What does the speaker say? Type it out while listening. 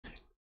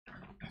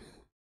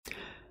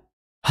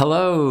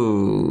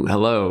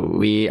Hello.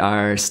 We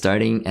are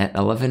starting at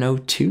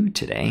 11:02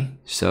 today,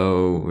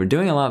 so we're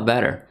doing a lot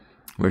better.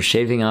 We're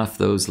shaving off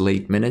those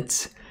late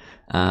minutes.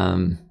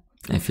 I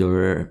feel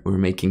we're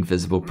making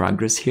visible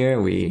progress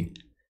here. We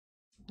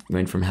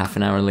went from half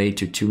an hour late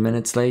to 2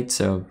 minutes late,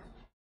 so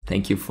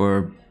thank you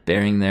for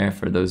bearing there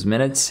for those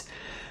minutes.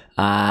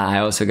 I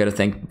also got to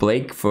thank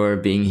Blake for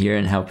being here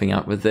and helping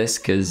out with this,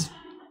 because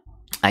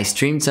I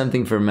streamed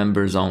something for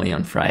members only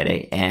on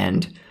Friday,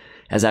 and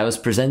as I was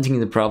presenting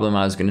the problem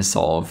I was going to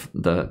solve,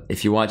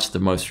 if you watch the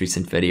most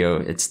recent video,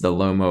 it's the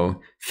Lomo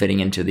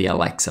fitting into the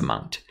Alexa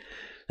mount.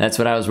 That's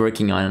what I was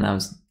working on, and I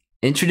was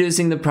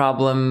introducing the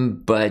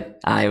problem, but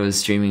I was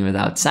streaming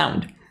without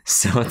sound.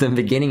 So at the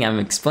beginning I'm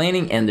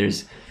explaining, and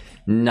there's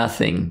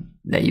nothing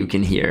that you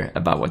can hear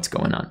about what's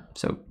going on.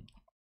 So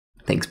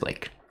thanks,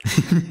 Blake.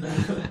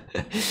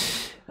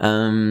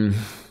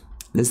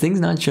 This thing's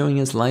not showing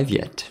us live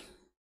yet.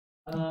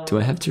 Do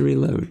I have to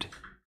reload?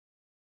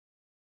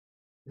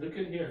 Look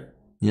at here.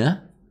 Yeah?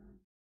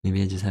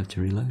 Maybe I just have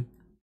to reload.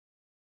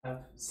 I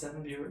have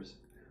 7 viewers.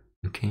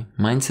 Okay.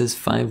 Mine says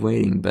 5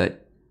 waiting,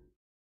 but...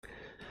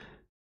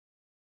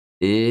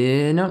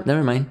 no,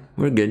 never mind.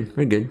 We're good.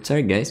 We're good.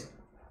 Sorry, guys.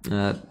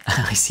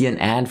 I see an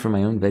ad for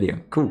my own video.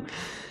 Cool.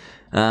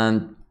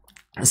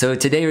 So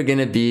today we're going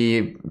to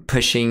be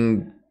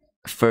pushing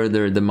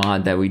further the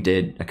mod that we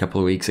did a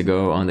couple of weeks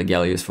ago on the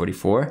Helios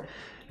 44.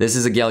 This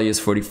is a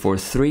Helios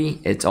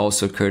 44.3. It's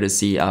also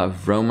courtesy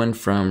of Roman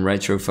from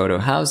Retro Foto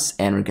House,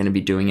 and we're going to be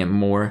doing a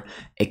more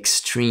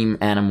extreme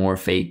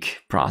anamorphic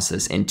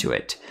process into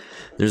it.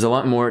 There's a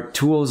lot more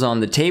tools on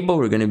the table.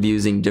 We're going to be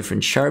using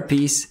different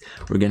Sharpies.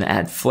 We're going to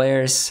add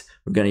flares.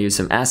 We're going to use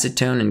some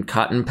acetone and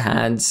cotton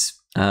pads,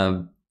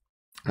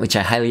 which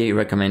I highly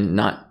recommend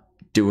not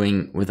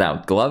doing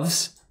without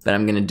gloves, but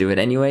I'm going to do it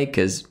anyway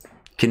because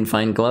couldn't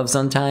find gloves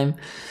on time.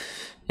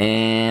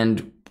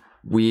 And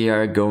we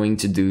are going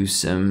to do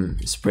some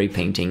spray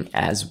painting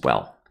as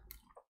well.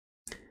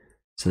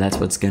 So that's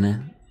what's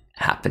gonna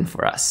happen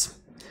for us.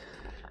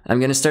 I'm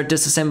gonna start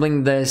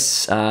disassembling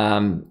this.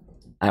 I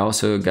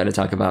also got to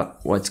talk about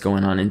what's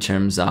going on in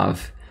terms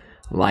of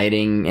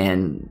lighting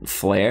and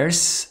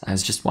flares. I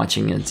was just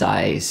watching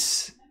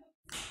Zai's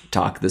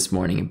talk this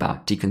morning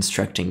about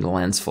deconstructing the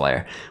lens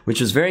flare, which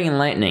was very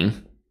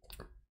enlightening,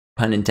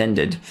 pun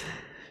intended.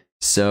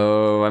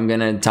 So I'm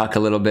gonna talk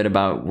a little bit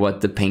about what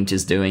the paint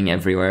is doing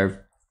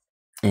everywhere.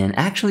 And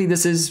actually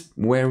this is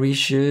where we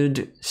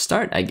should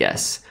start, I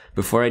guess,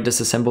 before I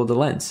disassemble the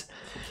lens.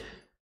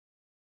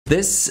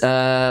 This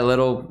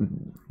little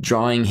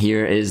drawing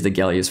here is the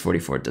Helios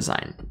 44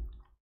 design.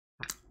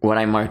 What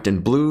I marked in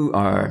blue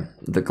are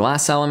the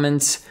glass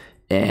elements,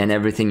 and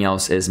everything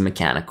else is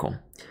mechanical.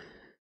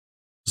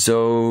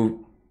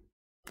 So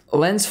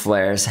lens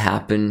flares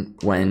happen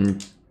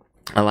when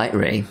a light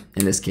ray,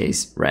 in this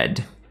case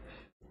red,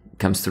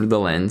 comes through the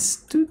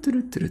lens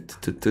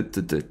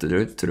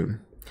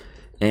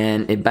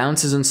and it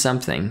bounces on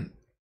something,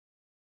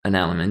 an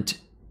element,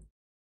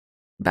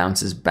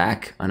 bounces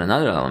back on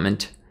another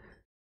element,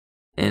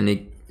 and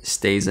it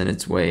stays on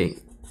its way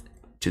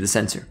to the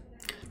sensor.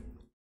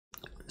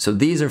 So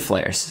these are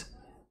flares.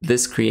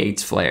 This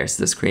creates flares.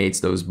 This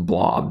creates those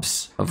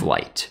blobs of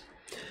light.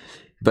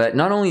 But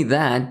not only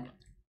that,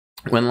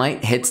 when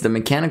light hits the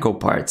mechanical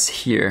parts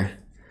here,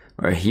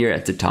 or here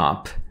at the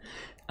top,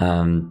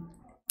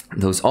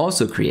 those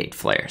also create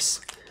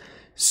flares.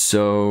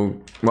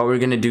 So what we're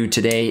gonna do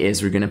today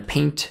is we're gonna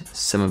paint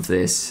some of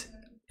this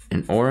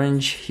in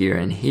orange here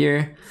and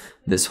here.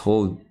 This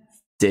whole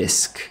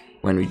disc,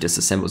 when we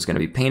disassemble, is gonna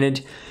be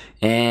painted.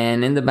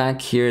 And in the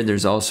back here,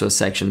 there's also a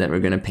section that we're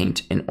gonna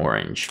paint in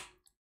orange.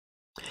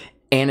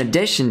 In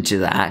addition to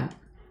that,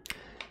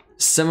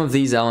 some of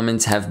these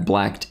elements have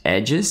blacked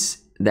edges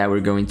that we're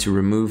going to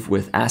remove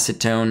with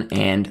acetone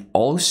and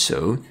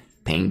also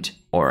paint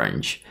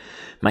orange.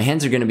 My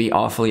hands are going to be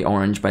awfully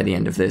orange by the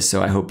end of this,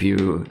 so I hope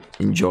you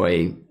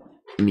enjoy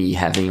me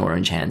having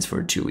orange hands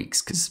for 2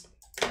 weeks, because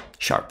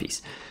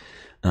Sharpies.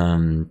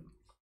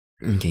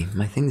 Okay,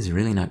 my thing is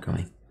really not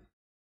going.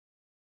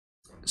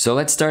 So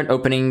let's start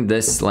opening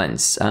this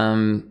lens.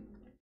 I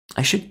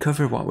should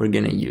cover what we're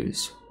going to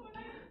use.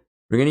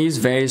 We're going to use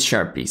various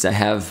Sharpies. I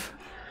have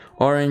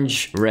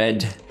orange,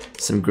 red,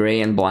 some gray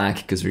and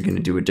black, because we're going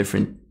to do a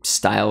different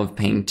style of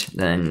paint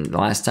than the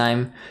last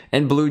time,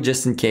 and blue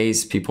just in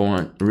case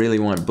people really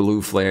want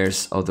blue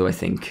flares, although I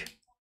think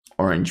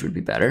orange would be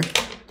better.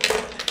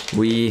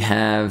 We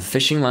have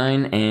fishing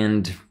line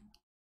and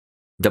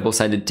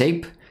double-sided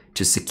tape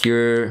to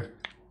secure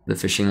the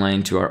fishing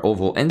line to our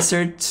oval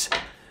inserts.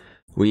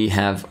 We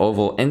have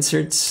oval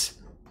inserts,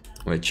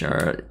 which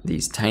are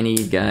these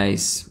tiny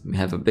guys. We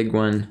have a big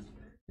one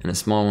and a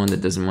small one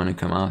that doesn't want to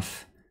come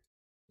off,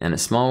 and a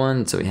small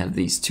one. So we have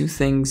these two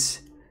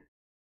things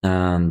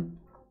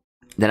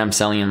that I'm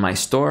selling in my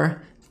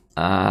store.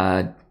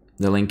 The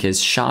link is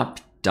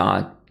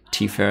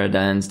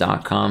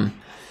shop.tfaradans.com,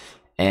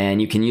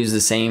 and you can use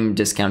the same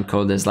discount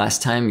code as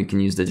last time. You can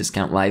use the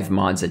discount live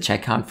mods at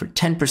checkout for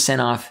 10%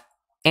 off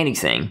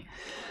anything.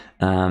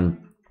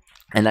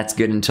 and that's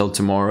good until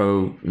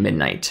tomorrow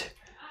midnight.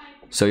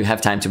 So you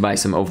have time to buy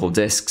some oval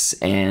discs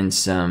and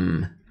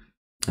some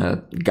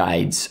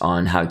guides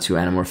on how to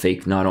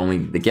anamorphake not only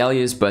the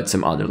Helios but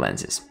some other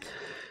lenses.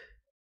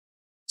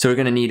 So we're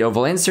gonna need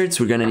oval inserts.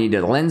 We're gonna need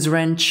a lens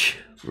wrench.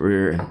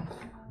 We're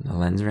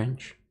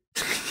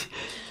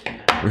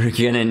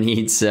gonna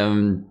need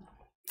some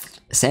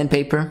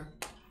sandpaper,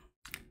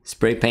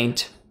 spray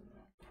paint,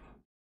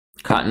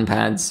 cotton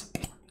pads,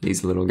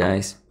 these little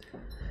guys,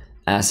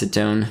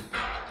 acetone,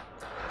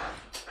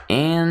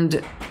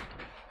 and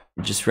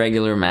just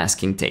regular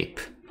masking tape.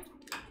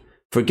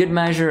 For good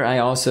measure, I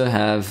also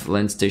have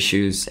lens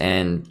tissues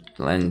and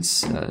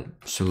lens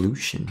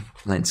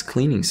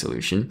cleaning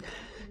solution.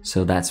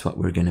 So that's what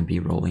we're gonna be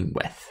rolling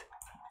with.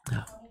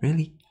 Oh,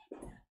 really?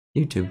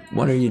 YouTube,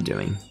 what are you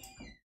doing?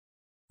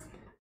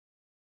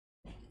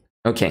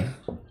 Okay.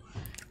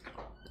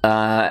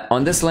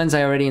 On this lens,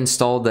 I already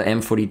installed the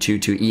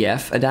M42 to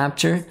EF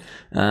adapter.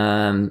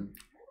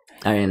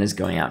 Ariana's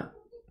going out.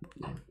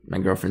 My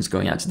girlfriend's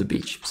going out to the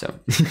beach, so.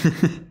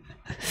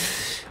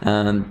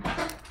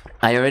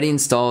 I already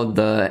installed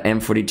the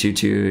M42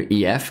 to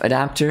EF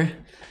adapter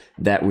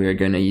that we're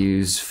gonna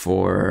use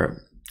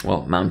for,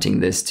 well, mounting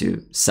this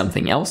to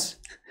something else.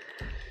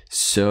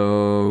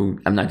 So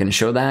I'm not gonna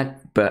show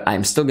that, but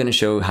I'm still gonna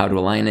show how to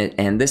align it.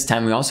 And this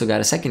time we also got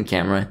a second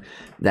camera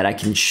that I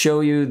can show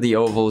you the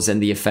ovals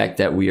and the effect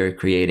that we are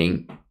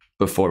creating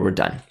before we're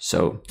done.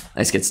 So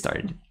let's get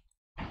started.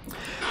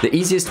 The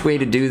easiest way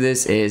to do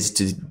this is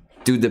to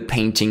do the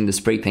painting, the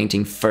spray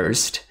painting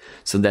first.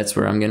 So that's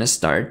where I'm gonna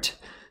start.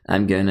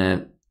 I'm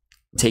gonna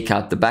take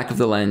out the back of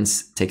the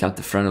lens, take out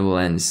the front of the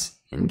lens,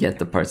 and get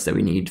the parts that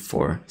we need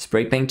for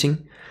spray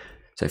painting.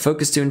 So I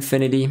focus to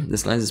infinity.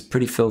 This lens is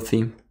pretty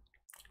filthy.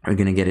 We're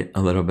gonna get it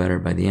a little better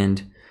by the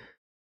end.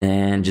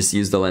 And just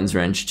use the lens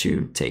wrench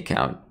to take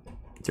out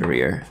the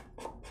rear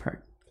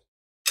part.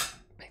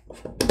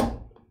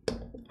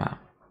 Wow,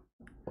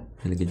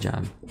 really good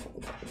job.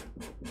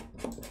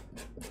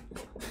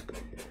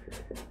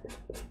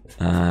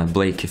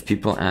 Blake, if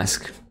people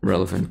ask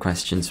relevant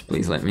questions,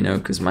 please let me know,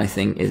 because my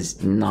thing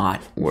is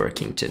not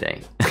working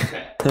today.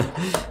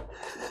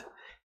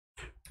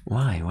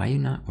 Why are you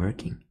not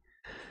working?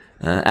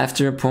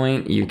 After a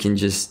point, you can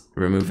just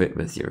remove it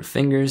with your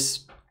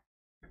fingers.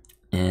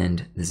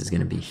 And this is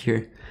gonna be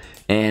here.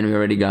 And we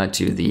already got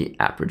to the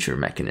aperture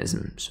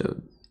mechanism.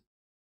 So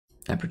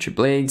aperture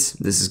blades,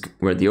 this is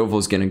where the oval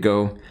is gonna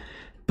go.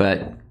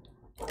 But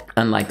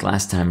unlike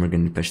last time, we're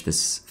gonna push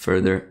this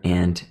further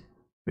and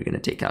we're gonna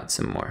take out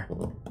some more.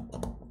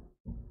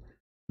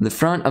 In the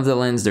front of the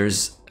lens,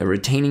 there's a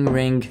retaining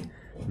ring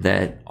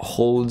that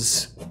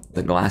holds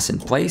the glass in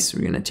place.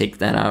 We're gonna take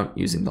that out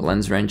using the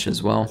lens wrench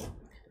as well.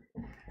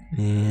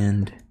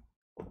 And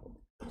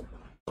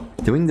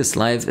doing this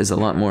live is a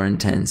lot more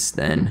intense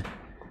than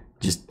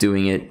just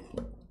doing it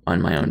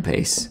on my own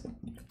pace.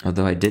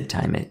 Although I did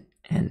time it,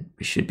 and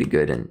we should be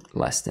good in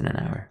less than an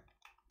hour.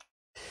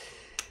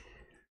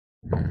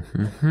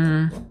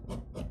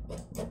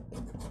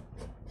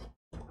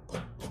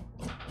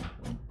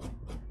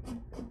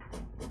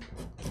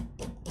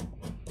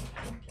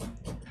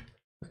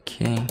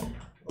 Okay.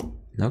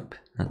 Nope,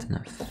 not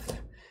enough.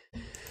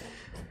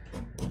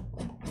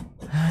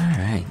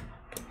 Alright.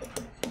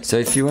 So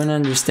if you want to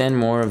understand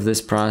more of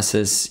this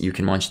process, you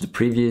can watch the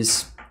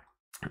previous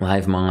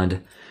live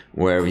mod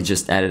where we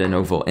just added an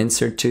oval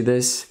insert to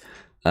this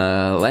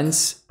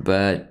lens,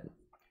 but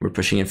we're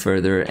pushing it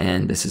further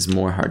and this is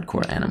more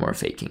hardcore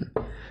anamorphaking.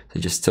 So I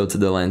just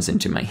tilted the lens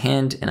into my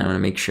hand and I want to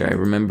make sure I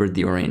remember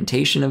the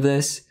orientation of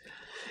this.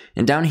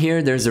 And down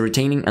here, there's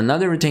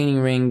another retaining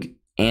ring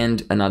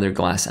and another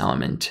glass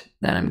element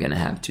that I'm gonna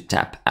have to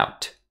tap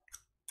out.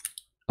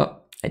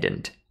 Oh, I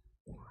didn't.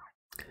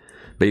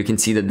 But you can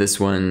see that this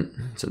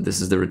one, so this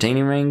is the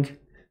retaining ring.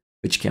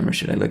 Which camera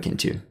should I look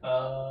into?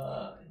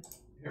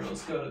 Here,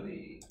 let's go to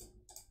the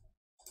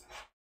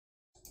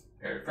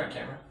front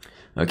camera.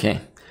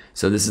 Okay,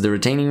 so this is the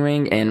retaining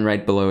ring and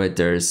right below it,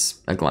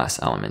 there's a glass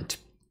element.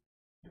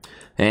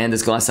 And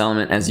this glass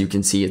element, as you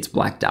can see, it's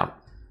blacked out.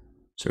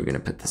 So we're gonna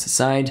put this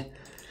aside.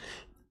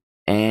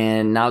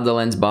 And now the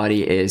lens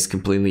body is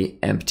completely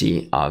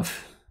empty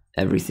of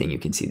everything. You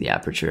can see the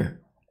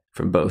aperture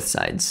from both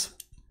sides.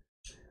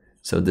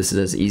 So this is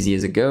as easy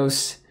as it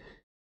goes.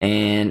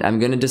 And I'm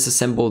gonna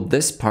disassemble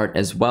this part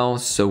as well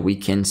so we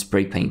can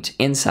spray paint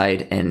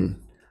inside,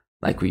 and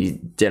like we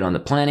did on the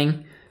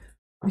planning,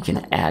 we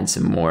can add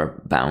some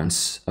more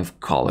bounce of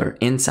color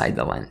inside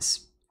the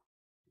lens.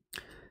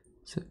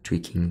 So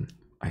tweaking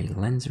our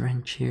lens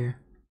wrench here.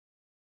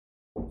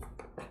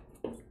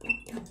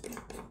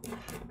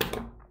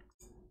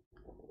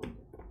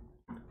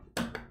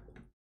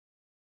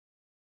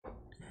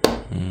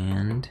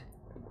 And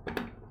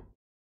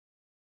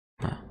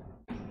wow.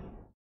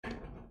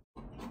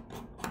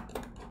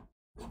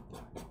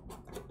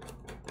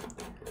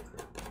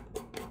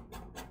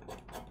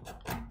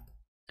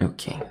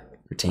 Okay,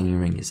 retaining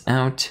ring is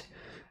out.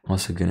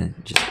 Also gonna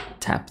just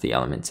tap the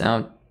elements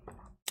out.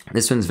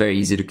 This one's very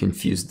easy to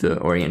confuse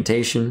the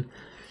orientation.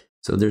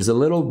 So there's a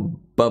little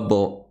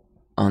bubble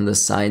on the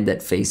side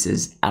that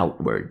faces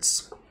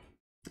outwards.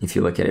 If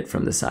you look at it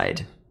from the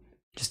side,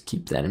 just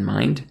keep that in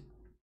mind.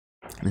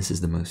 This is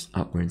the most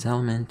upwards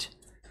element,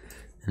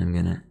 and I'm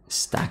gonna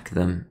stack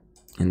them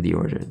in the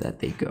order that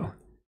they go.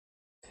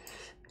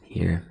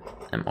 Here,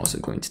 I'm also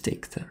going to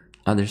take the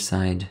other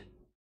side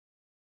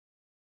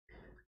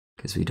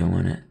because we don't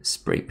want to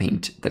spray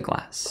paint the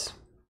glass.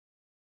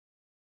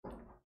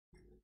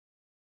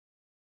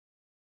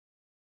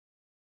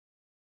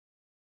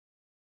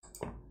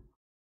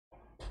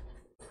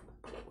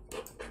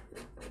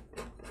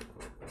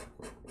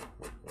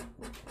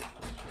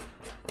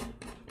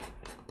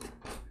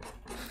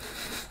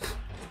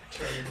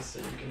 So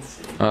you can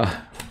see.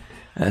 Oh,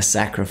 a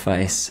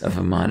sacrifice of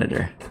a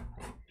monitor.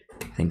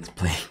 Thanks,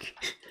 Blake.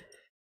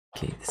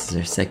 Okay, this is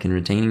our second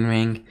retaining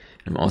ring.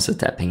 I'm also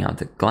tapping out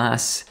the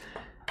glass.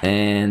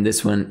 And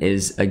this one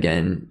is,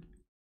 again,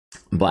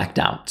 blacked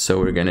out. So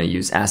we're gonna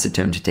use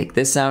acetone to take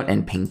this out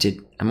and paint it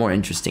a more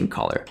interesting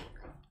color.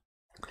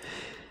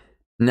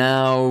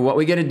 Now, what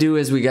we gotta do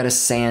is we gotta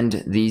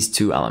sand these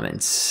two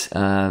elements.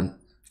 On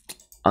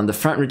the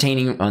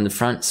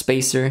front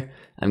spacer,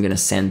 I'm gonna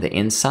sand the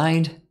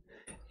inside.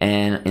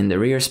 And in the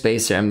rear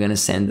spacer, I'm gonna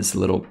sand this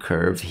little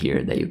curve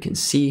here that you can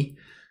see.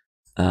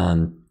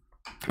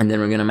 And then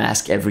we're gonna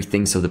mask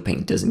everything so the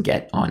paint doesn't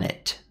get on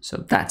it.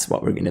 So that's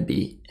what we're gonna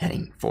be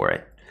heading for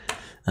it.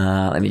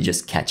 Let me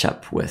just catch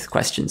up with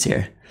questions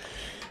here.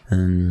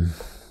 The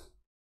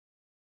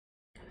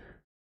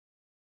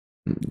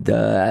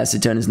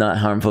acetone is not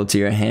harmful to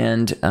your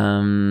hand.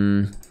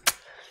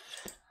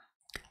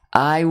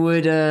 I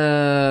would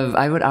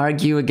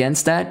argue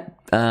against that.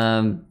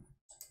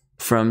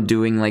 From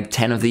doing like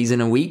 10 of these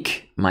in a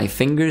week, my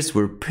fingers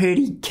were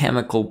pretty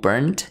chemical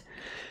burnt.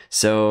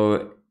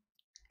 So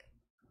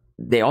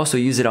they also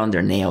use it on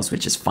their nails,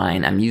 which is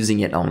fine. I'm using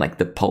it on like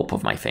the pulp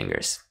of my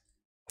fingers.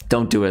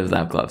 Don't do it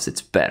without gloves.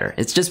 It's better.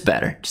 It's just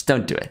better. Just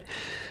don't do it.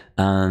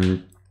 Oh,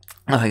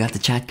 I got the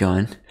chat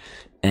going.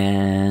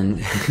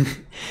 And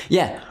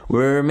yeah,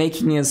 we're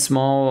making a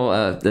small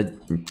the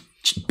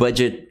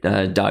budget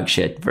dog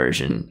shit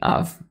version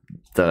of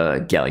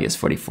the Helios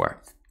 44.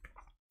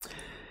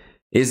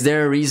 Is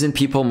there a reason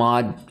people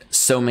mod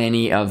so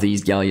many of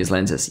these Helios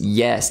lenses?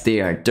 Yes,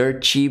 they are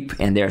dirt cheap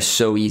and they're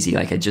so easy.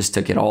 Like I just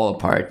took it all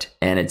apart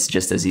and it's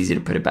just as easy to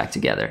put it back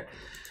together.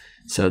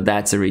 So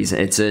that's a reason.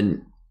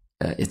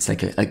 It's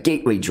like a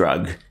gateway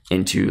drug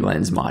into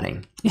lens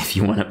modding, if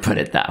you want to put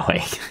it that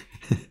way.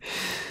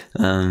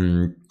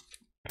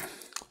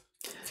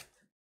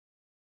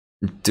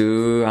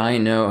 Do I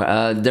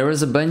know? There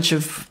was a bunch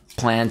of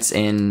plants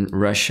in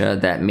Russia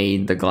that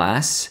made the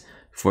glass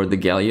for the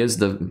Helios.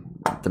 The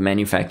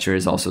manufacturer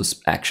is also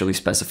actually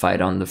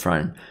specified on the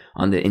front,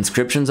 on the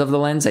inscriptions of the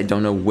lens. I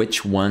don't know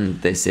which one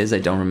this is. I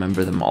don't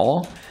remember them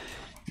all,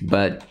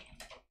 but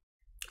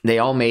they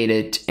all made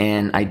it,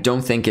 and I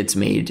don't think it's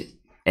made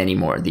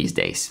anymore these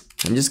days.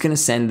 I'm just gonna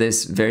send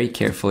this very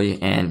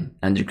carefully and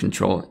under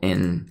control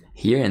in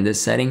here in this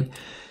setting,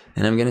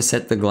 and I'm gonna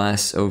set the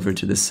glass over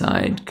to the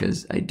side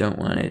because I don't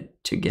want it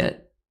to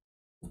get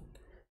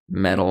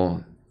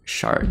metal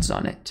shards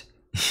on it.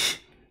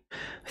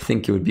 I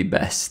think it would be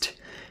best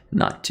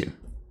not to.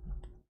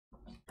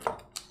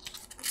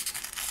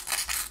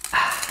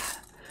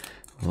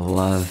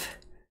 Love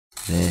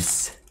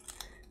this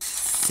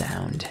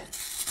sound.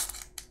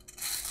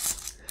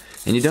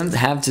 And you don't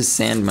have to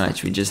sand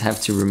much. We just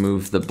have to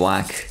remove the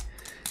black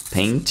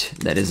paint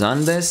that is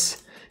on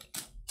this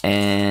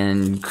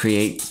and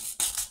create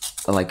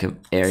like an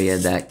area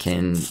that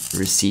can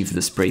receive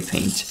the spray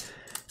paint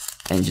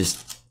and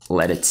just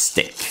let it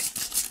stick.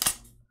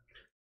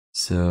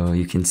 So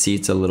you can see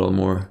it's a little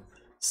more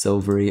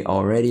silvery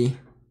already.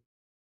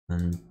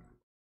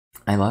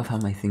 I love how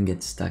my thing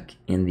gets stuck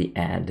in the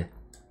ad.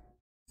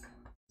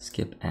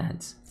 Skip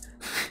ads.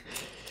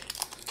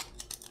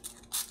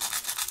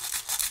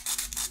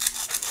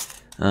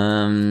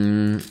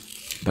 But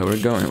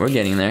we're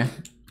getting there.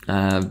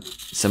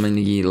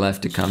 Somebody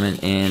left a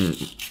comment in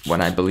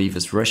what I believe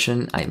is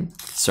Russian. I'm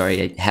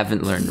sorry, I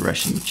haven't learned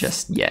Russian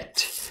just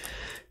yet.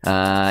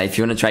 If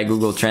you want to try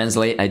Google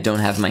Translate, I don't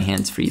have my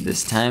hands free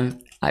this time.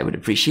 I would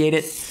appreciate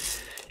it.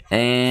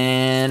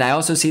 And I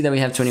also see that we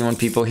have 21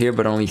 people here,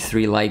 but only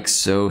 3 likes.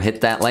 So hit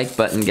that like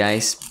button,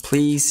 guys,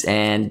 please.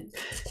 And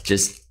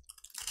just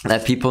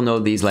let people know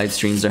these live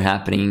streams are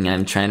happening.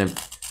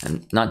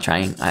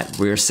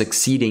 We're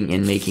succeeding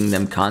in making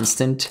them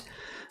constant.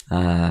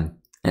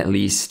 At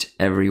least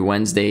every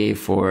Wednesday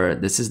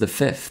this is the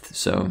 5th.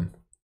 So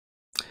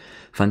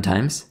fun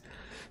times.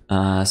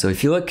 So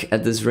if you look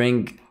at this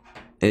ring,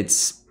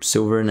 it's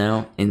silver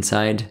now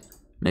inside.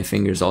 My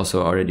finger's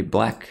also already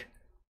black.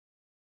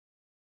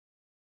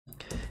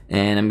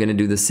 And I'm gonna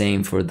do the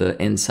same for the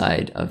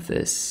inside of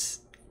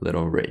this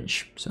little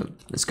ridge. So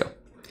let's go.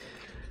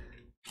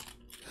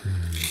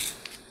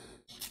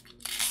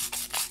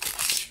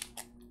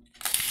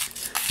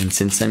 And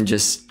since I'm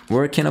just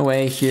working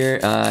away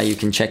here, you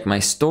can check my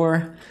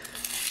store,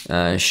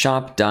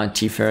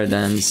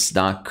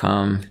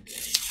 shop.tferradans.com,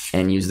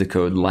 and use the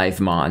code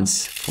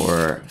LiveMods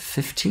for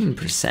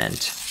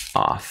 15%.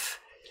 off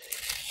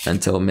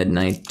until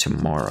midnight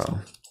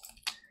tomorrow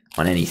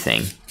on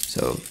anything.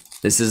 So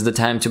this is the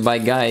time to buy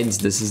guides.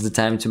 This is the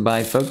time to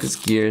buy focus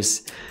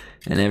gears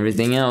and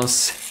everything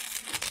else.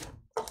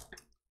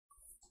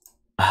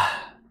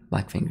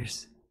 Black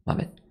fingers, love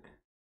it.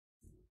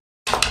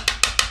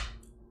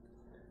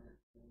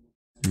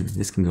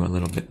 This can go a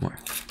little bit more.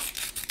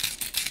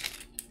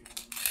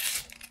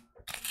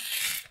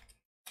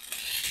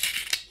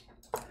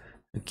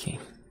 Okay.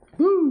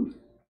 Woo!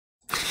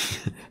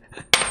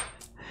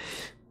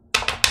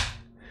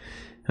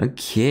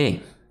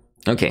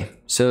 Okay,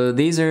 so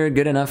these are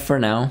good enough for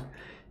now,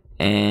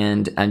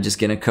 and I'm just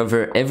gonna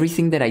cover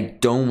everything that I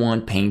don't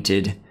want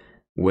painted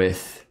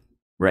with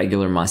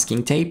regular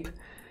masking tape.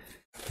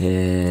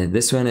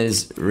 This one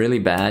is really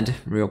bad,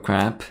 real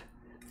crap,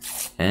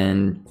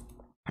 and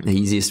the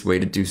easiest way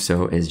to do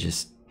so is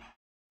just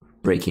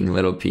breaking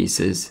little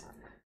pieces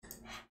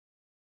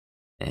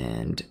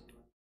and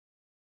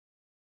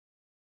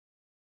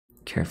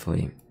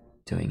carefully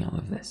doing all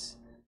of this.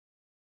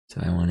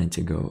 So I want it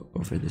to go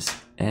over this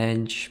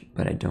edge,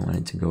 but I don't want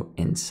it to go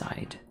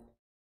inside.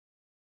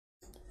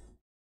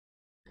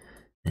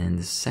 And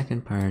the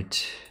second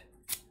part,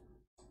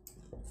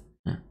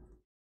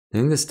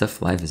 doing this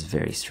stuff live is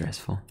very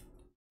stressful.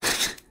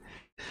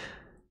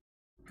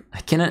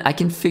 I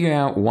can figure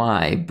out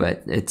why,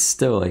 but it's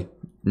still like,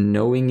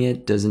 knowing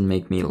it doesn't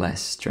make me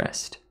less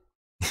stressed.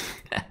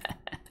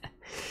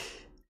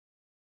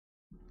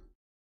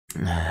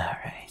 All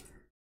right.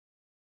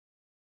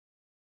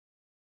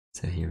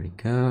 So here we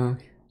go.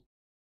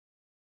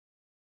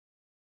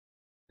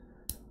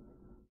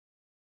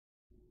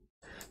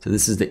 So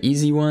this is the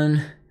easy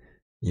one.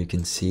 You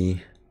can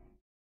see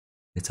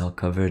it's all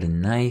covered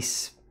and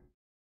nice.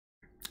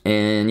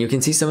 And you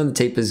can see some of the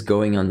tape is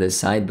going on this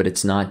side, but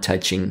it's not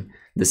touching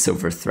the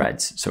silver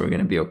threads. So we're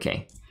gonna be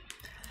okay.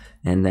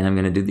 And then I'm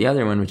gonna do the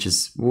other one, which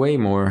is way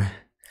more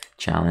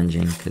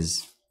challenging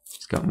because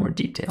it's got more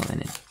detail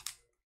in it.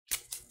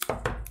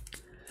 I'm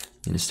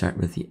gonna start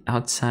with the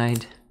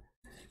outside,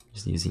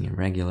 just using a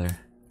regular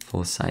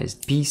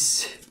full-sized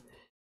piece.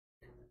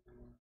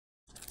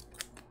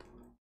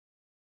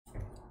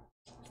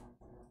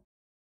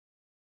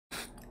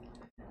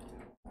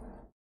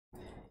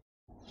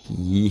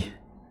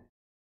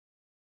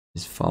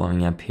 Just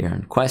following up here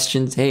on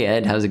questions. Hey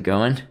Ed, how's it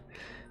going?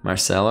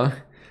 Marcelo,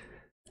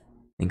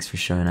 thanks for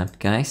showing up,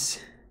 guys.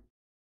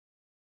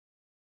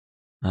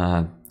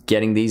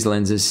 Getting these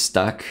lenses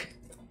stuck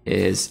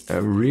is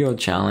a real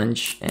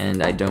challenge,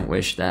 and I don't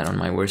wish that on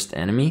my worst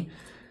enemy.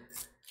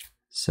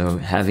 So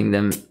having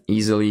them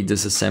easily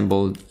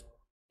disassembled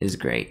is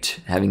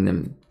great. Having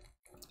them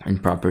in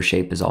proper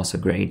shape is also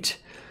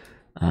great.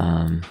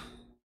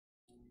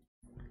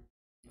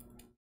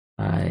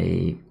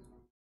 I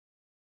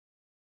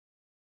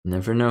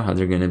never know how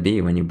they're gonna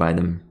be when you buy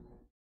them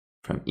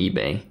from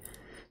eBay.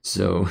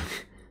 So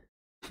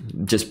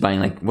just buying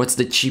like, what's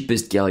the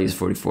cheapest Helios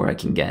 44 I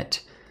can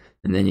get?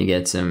 And then you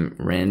get some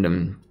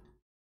random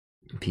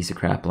piece of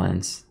crap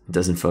lens. It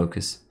doesn't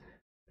focus.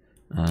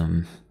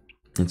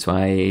 That's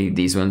why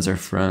these ones are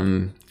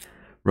from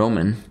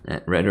Roman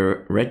at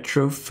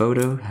Retro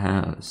Foto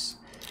House.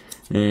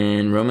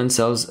 And Roman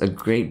sells a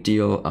great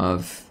deal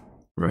of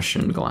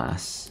Russian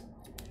glass,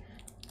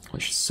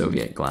 which is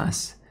Soviet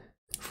glass,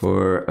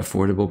 for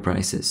affordable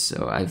prices.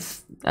 So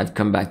I've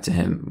come back to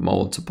him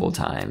multiple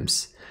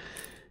times.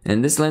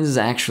 And this lens is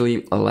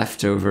actually a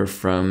leftover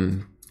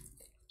from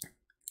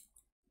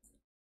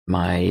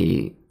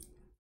my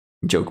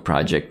joke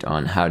project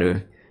on how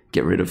to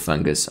get rid of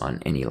fungus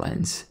on any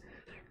lens.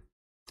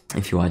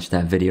 If you watched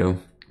that video,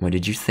 what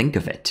did you think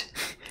of it?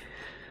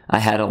 I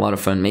had a lot of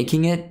fun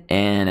making it,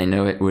 and I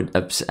know it would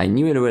I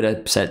knew it would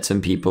upset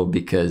some people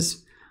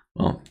because,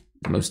 well,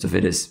 most of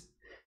it is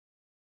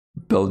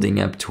building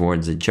up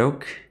towards a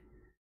joke,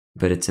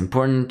 but it's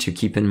important to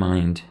keep in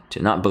mind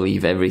to not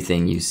believe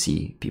everything you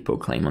see people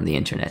claim on the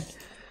internet.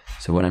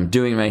 So what I'm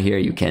doing right here,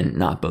 you can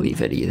not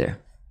believe it either.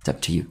 It's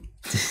up to you.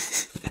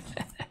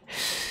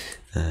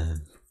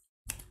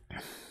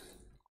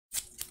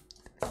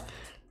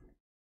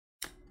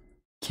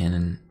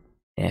 Canon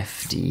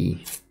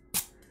FD.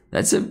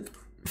 That's a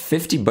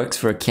 50 bucks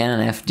for a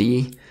Canon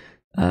FD.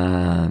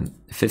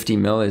 50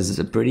 mil is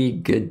a pretty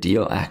good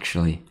deal,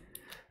 actually.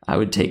 I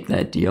would take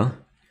that deal.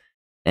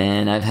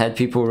 And I've had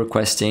people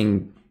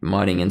requesting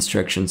modding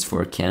instructions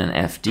for Canon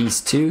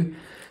FDs too.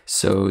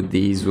 So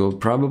these will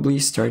probably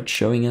start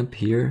showing up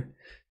here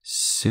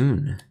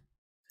soon.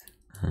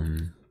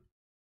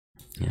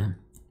 Yeah.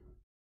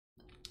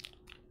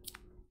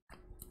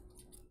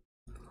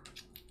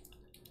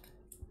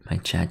 My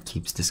chat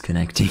keeps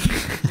disconnecting.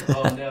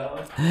 Oh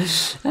no.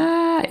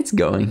 It's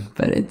going,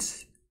 but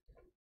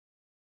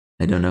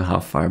I don't know how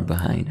far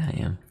behind I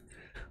am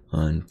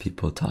on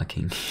people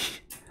talking.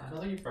 I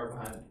don't think you're far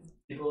behind.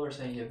 People are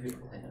saying you have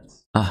beautiful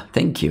hands. Ah,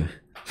 thank you.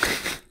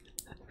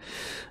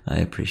 I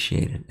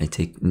appreciate it. I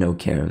take no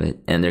care of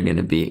it, and they're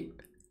gonna be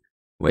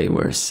way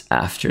worse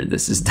after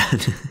this is done.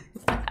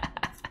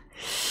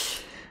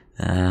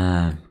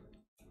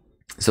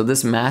 So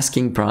this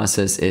masking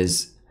process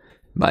is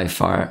by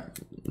far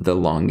the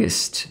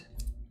longest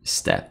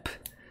step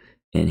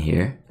in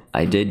here.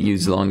 I did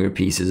use longer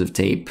pieces of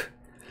tape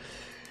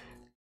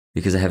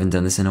because I haven't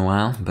done this in a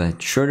while,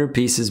 but shorter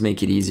pieces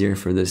make it easier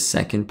for the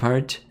second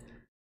part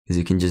because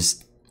you can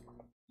just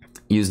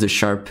use the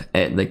sharp,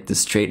 like the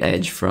straight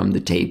edge from the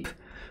tape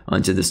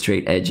onto the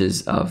straight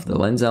edges of the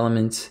lens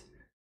elements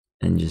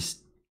and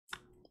just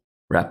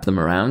wrap them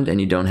around, and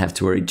you don't have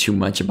to worry too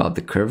much about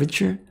the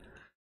curvature.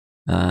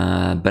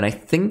 But I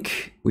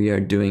think we are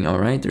doing all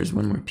right. There's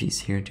one more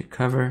piece here to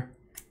cover,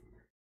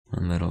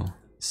 one little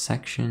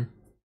section.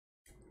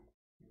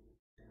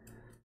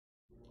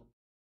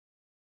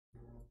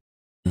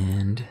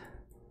 And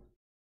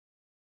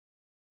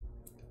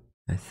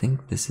I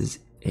think this is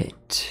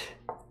it.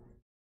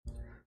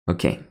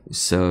 Okay,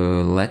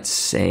 so let's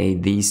say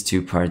these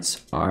two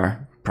parts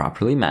are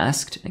properly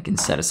masked. I can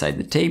set aside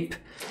the tape.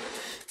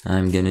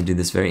 I'm gonna do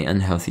this very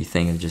unhealthy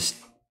thing of just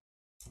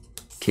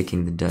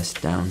kicking the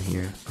dust down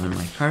here on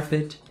my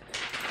carpet.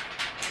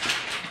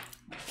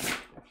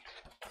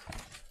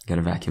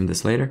 Gotta vacuum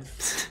this later.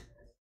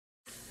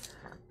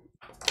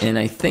 And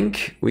I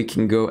think we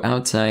can go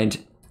outside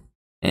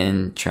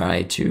and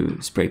try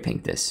to spray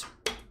paint this.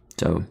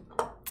 So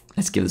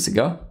let's give this a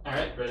go. All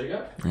right, ready to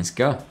go? Let's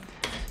go.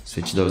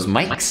 Switch those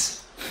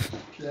mics.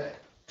 Okay.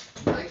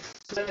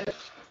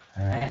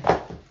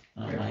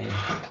 All right.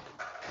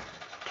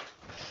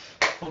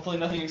 Hopefully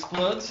nothing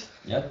explodes.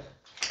 Yep.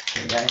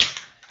 Okay, guys.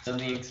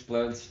 Something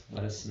explodes,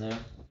 let us know.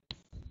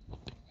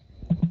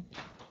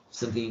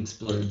 Something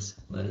explodes,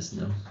 let us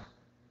know.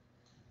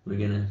 We're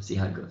gonna see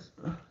how it goes.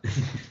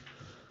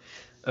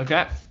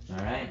 Okay.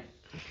 Alright.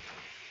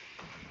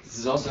 This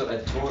is also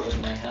a tour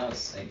of my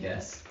house, I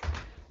guess.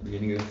 We're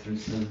gonna go through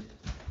some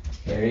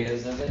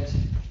areas of it.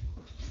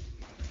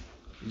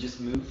 We just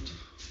moved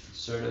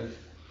sort of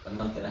a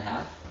month and a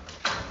half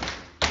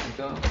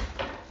ago.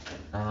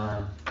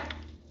 I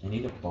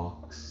need a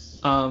box.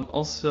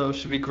 Also,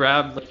 should we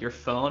grab like your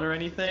phone or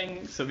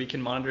anything so we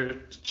can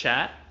monitor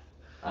chat?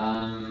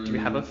 Do we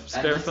have a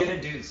spare phone?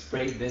 I'm just gonna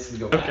spray this and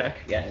go Okay. back.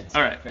 Yeah, it's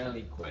all right.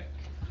 fairly quick.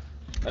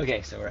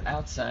 Okay, so we're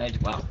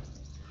outside. Wow.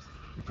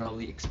 We're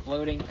probably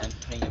exploding. I'm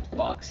putting a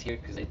box here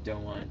because I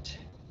don't want...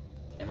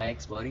 Am I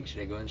exploding?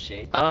 Should I go in the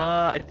shade?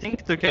 I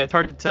think it's okay. It's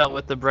hard to tell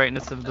with the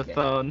brightness of the Okay,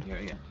 phone. Here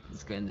we go.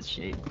 Let's go in the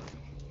shade.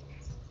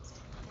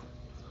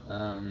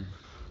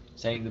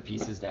 Setting the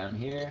pieces down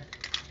here.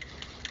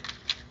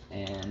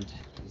 And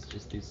let's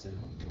just do some...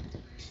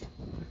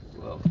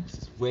 Whoa, this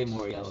is way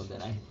more yellow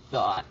than I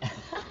thought.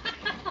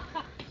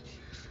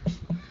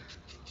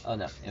 Oh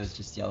no, it was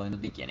just yellow in the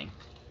beginning.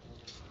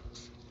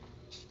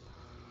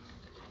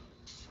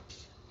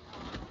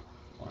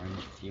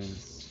 Orange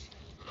fumes.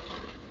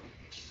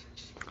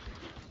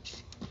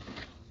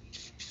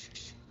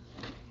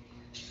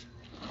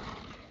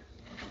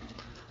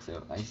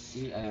 So I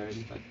see I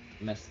already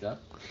messed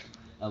up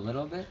a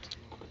little bit,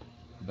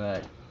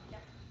 but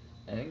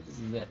I think this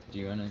is it. Do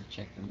you want to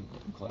check them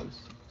close?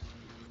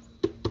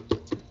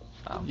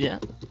 Yeah.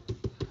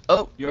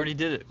 Oh, you already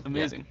did it.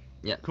 Amazing.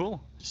 Yeah.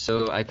 Cool.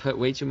 So I put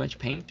way too much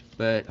paint,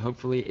 but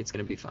hopefully it's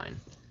gonna be fine.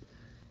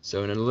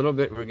 So in a little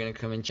bit we're gonna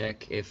come and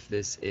check if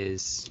this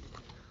is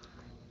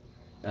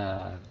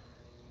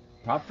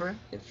proper,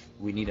 if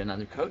we need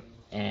another coat,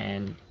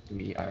 and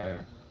we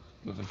are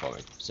moving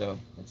forward. So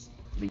let's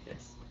leave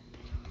this.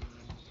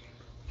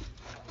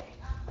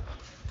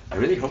 I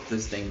really hope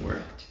this thing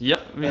worked.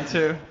 Yep, me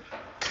too.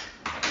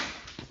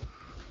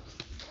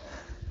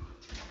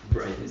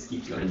 Brightness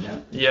keeps going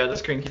down. Yeah, the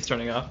screen keeps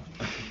turning off.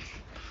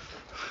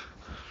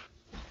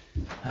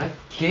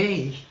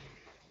 Okay,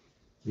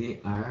 we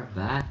are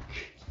back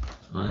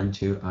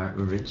onto our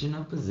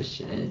original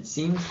position, and it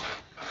seems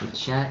the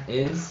chat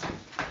is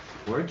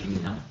working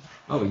now.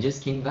 Oh, we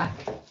just came back.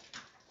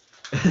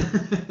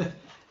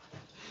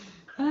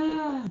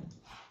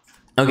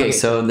 Okay,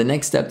 so the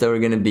next step that we're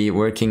going to be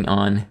working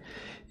on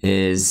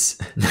is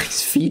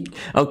nice feet.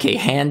 Okay,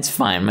 hands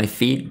fine. My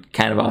feet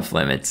kind of off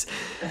limits.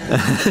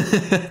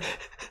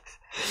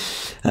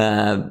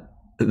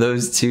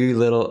 Those two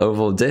little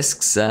oval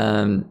discs.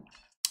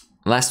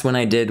 Last one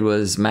I did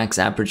was max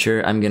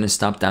aperture. I'm going to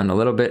stop down a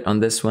little bit on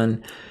this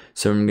one.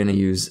 So I'm going to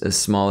use a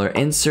smaller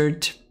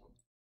insert.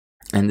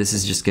 And this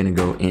is just going to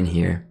go in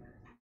here.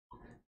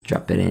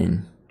 Drop it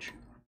in.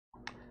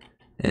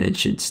 And it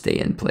should stay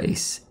in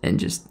place and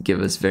just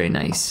give us very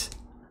nice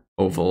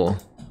oval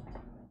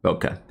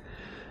bokeh.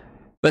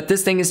 But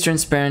this thing is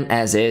transparent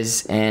as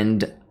is,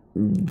 and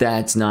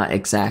that's not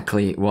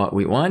exactly what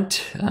we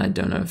want. I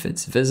don't know if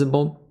it's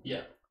visible.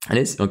 Yeah. It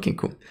is? Okay,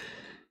 cool.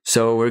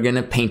 So we're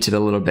gonna paint it a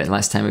little bit.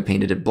 Last time we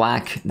painted it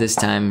black. This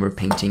time we're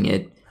painting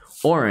it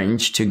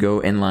orange to go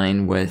in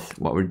line with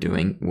what we're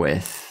doing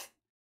with,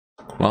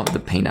 well, the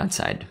paint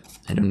outside.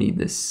 I don't need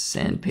this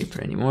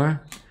sandpaper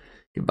anymore.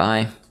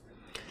 Goodbye.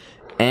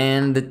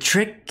 And the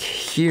trick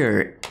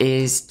here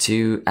is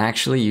to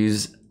actually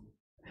use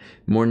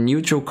more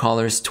neutral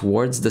colors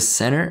towards the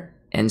center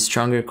and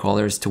stronger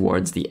colors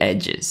towards the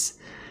edges.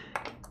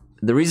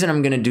 The reason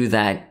I'm gonna do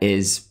that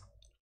is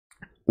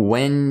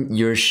when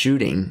you're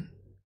shooting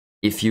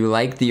if you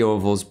like the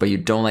ovals but you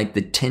don't like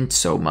the tint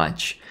so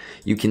much,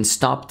 you can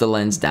stop the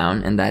lens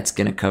down, and that's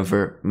gonna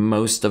cover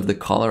most of the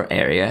color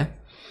area.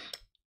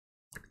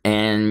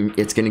 And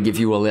it's gonna give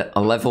you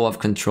a level of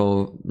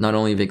control, not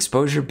only of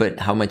exposure,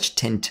 but how much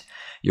tint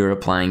you're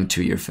applying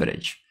to your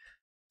footage.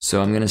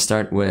 So I'm gonna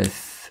start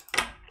with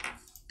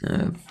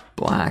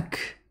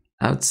black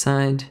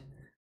outside.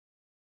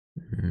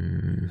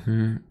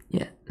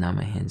 Yeah, now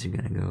my hands are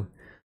gonna go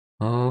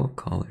all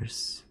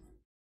colors.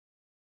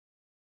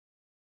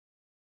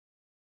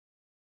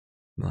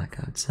 Black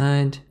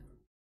outside.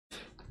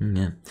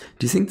 Yeah.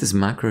 Do you think this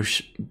macro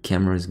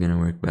camera is gonna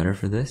work better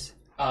for this?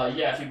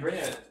 Yeah, if you bring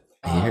it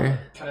here,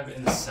 kind of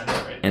in the center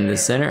right in there. the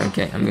center.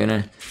 Okay, I'm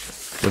gonna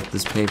flip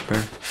this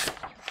paper.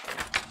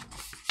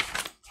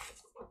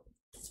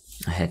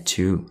 I had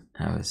two.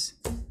 I was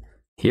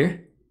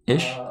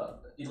here-ish. A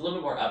little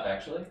bit more up,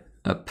 actually.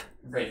 Up.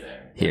 Right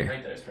there. Here. Yeah,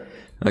 right there is perfect.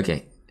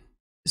 Okay,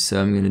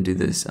 so I'm gonna do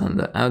this on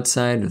the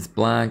outside with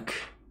black.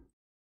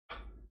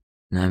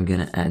 Now I'm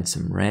gonna add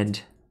some red.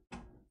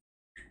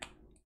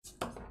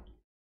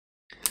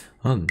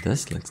 Oh,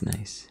 this looks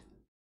nice.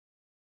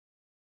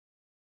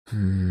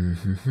 And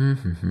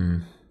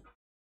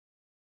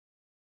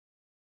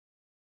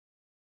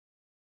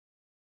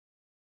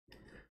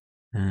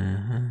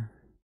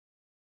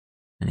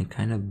it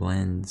kind of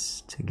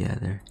blends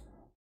together.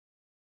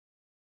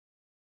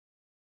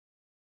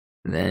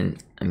 Then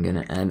I'm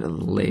gonna add a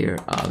layer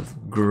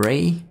of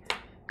gray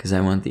because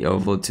I want the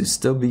oval to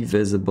still be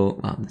visible.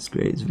 Wow, this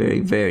gray is very,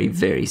 very,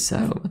 very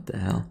subtle. What the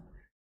hell?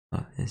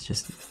 Oh, it's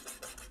just,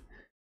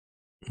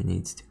 it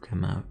needs to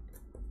come out.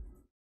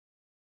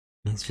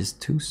 It's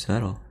just too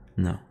subtle.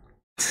 No.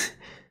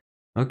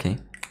 Okay,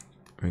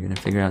 we're gonna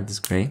figure out this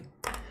gray.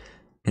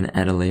 Gonna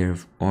add a layer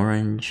of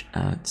orange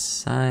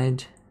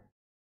outside.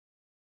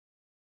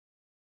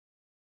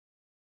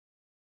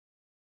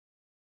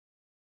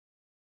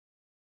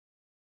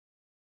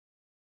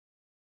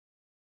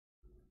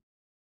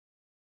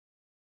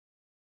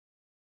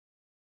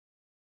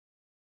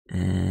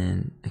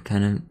 And I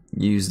kind of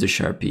use the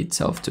Sharpie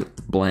itself to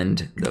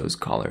blend those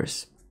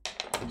colors.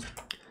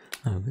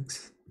 Oh, it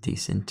looks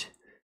decent.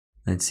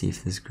 Let's see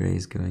if this gray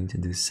is going to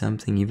do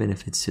something, even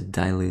if it's to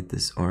dilute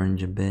this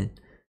orange a bit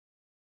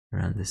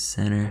around the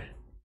center.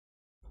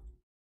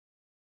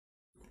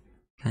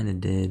 Kind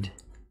of did.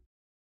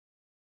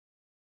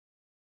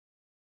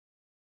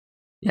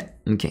 Yeah,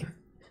 okay.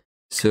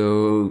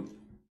 So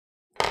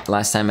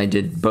last time I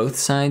did both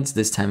sides.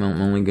 This time I'm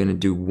only going to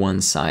do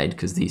one side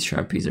because these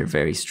Sharpies are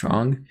very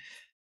strong.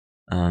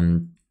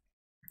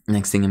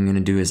 Next thing I'm going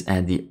to do is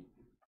add the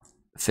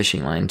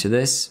fishing line to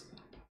this.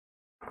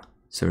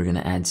 So we're going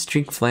to add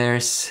streak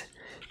flares.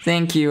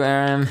 Thank you,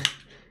 Aram.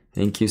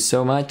 Thank you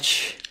so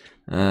much.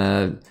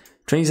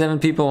 27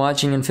 people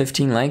watching and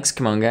 15 likes.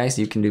 Come on, guys.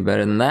 You can do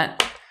better than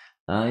that.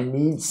 I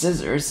need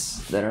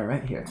scissors that are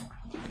right here.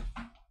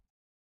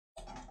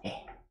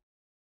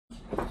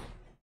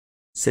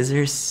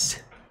 Scissors.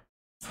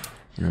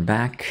 And we're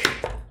back.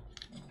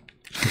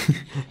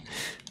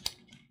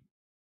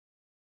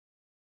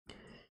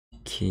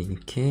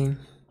 Okay.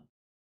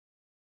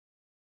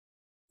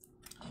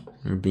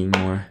 We're being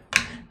more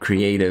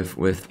creative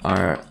with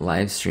our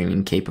live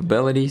streaming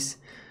capabilities.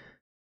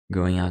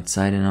 Going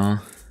outside and all.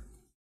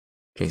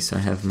 Okay, so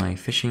I have my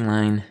fishing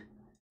line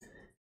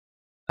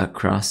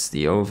across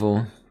the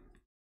oval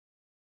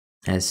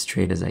as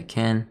straight as I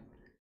can.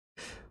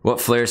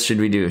 What flares should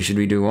we do? Should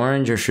we do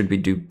orange or should we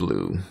do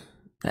blue?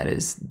 That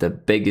is the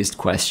biggest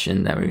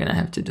question that we're gonna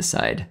have to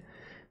decide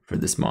for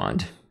this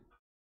mod.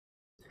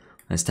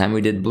 Last time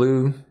we did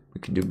blue,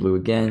 we can do blue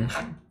again,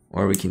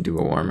 or we can do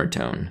a warmer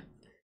tone.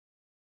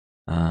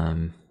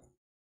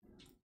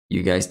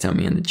 You guys tell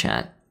me in the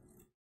chat,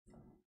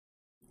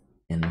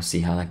 and we'll see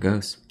how that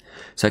goes.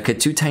 So I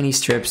cut two tiny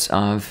strips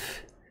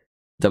of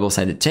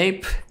double-sided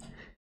tape.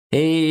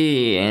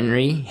 Hey,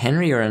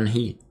 Henry or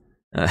Henry?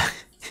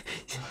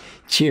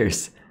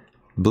 Cheers.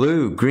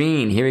 Blue,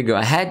 green, here we go.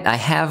 I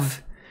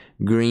have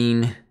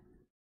green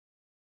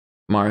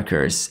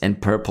markers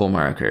and purple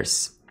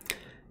markers,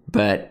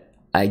 but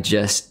I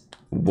just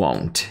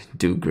won't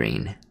do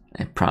green.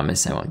 I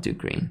promise I won't do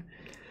green.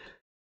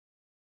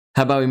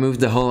 How about we move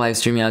the whole live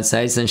stream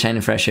outside, sunshine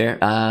and fresh air?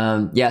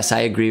 Yes, I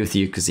agree with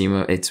you,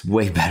 Cosimo. It's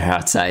way better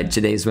outside.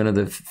 Today is one of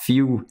the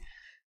few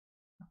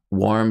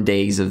warm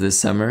days of this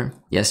summer.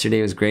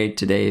 Yesterday was great.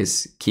 Today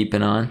is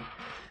keeping on.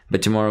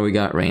 But tomorrow we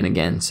got rain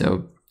again.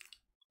 So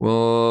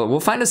we'll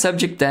find a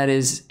subject that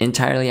is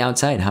entirely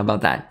outside. How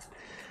about that?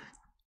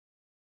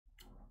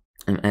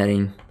 I'm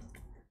adding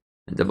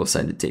a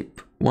double-sided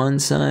tape. One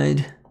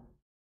side.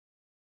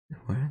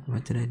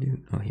 What did I do?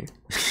 Oh, here.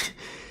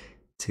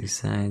 Two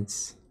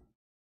sides.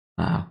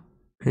 Wow,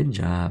 good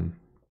job,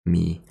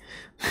 me.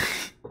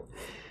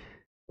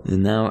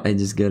 And now I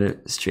just gotta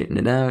straighten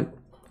it out.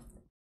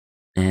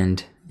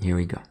 And here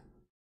we go.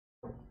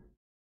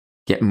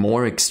 Get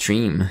more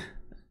extreme.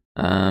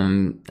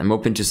 I'm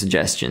open to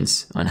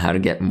suggestions on how to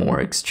get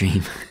more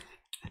extreme.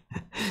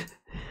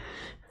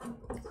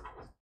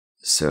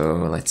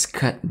 So let's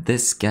cut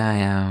this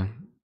guy out.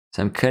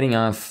 So I'm cutting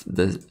off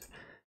the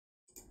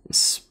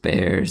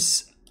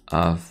spares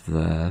of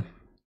the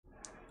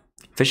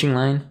fishing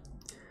line.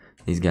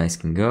 These guys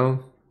can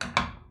go.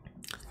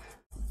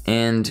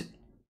 And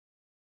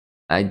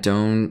I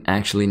don't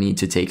actually need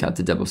to take out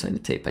the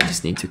double-sided tape. I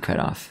just need to cut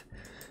off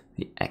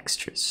the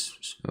extras.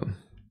 So,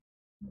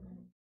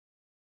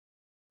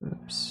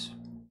 oops.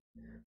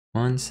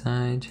 One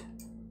side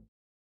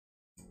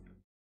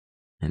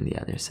and the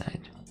other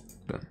side.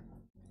 Boom.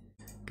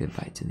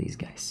 Goodbye to these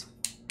guys.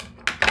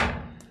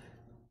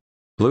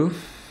 Blue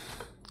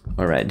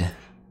or red?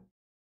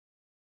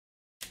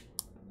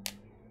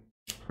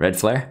 Red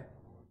flare?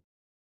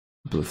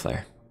 Blue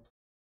flare.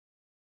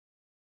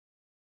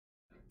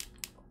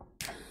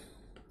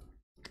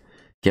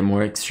 Get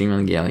more extreme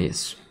on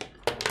Gallius.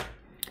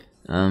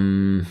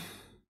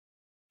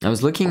 I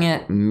was looking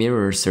at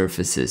mirror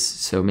surfaces,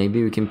 so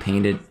maybe we can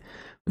paint it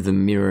with the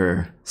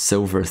mirror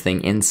silver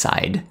thing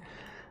inside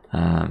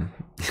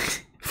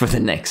for the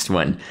next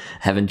one.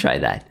 Haven't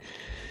tried that.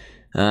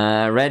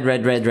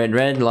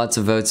 Red. Lots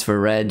of votes for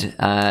red.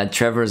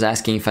 Trevor's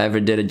asking if I ever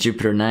did a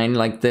Jupiter 9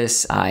 like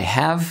this. I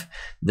have.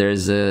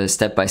 There's a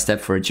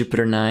step-by-step for a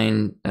Jupiter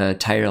 9,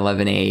 Tire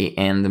 11A,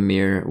 and the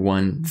Mirror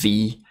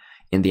 1V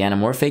in the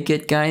Anamorphic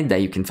Kit guide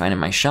that you can find in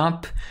my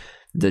shop.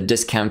 The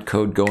discount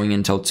code going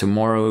until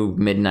tomorrow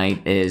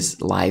midnight is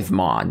live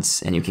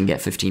mods, and you can get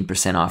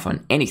 15% off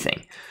on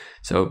anything.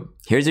 So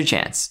here's your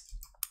chance.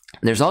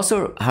 There's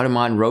also how to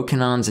mod row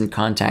canons and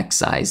contact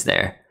size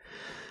there,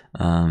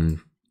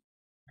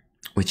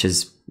 which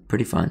is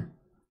pretty fun.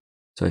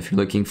 So if you're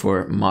looking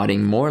for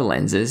modding more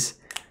lenses,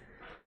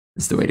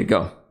 this is the way to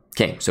go.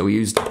 Okay, so we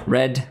used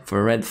red for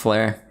a red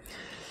flare.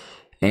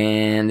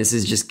 And this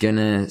is just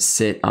gonna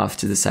sit off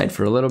to the side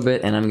for a little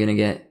bit, and I'm gonna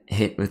get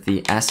hit with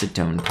the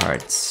acetone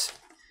parts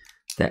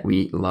that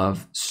we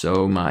love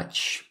so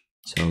much.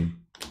 So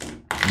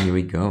here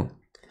we go.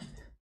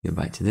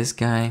 Goodbye to this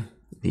guy.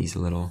 These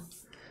little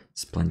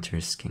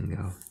splinters can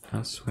go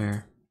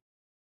elsewhere.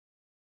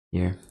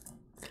 Here.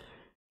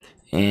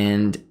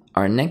 And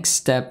our next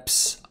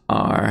steps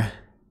are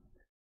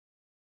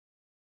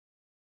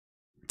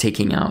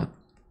taking out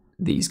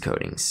these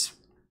coatings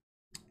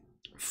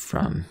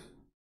from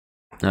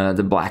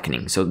the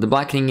blackening. So the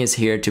blackening is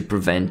here to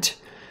prevent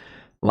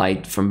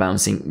light from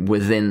bouncing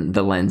within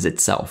the lens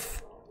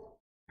itself.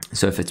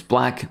 So if it's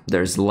black,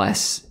 there's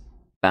less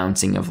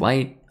bouncing of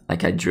light,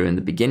 like I drew in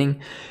the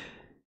beginning.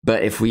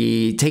 But if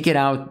we take it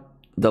out,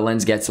 the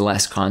lens gets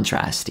less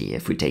contrasty.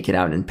 If we take it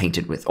out and paint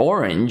it with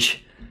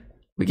orange,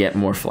 we get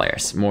more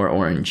flares, more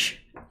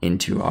orange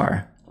into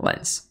our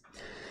lens.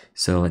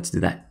 So let's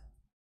do that.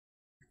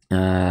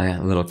 A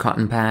little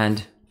cotton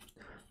pad.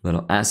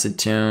 Little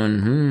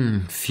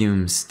acetone,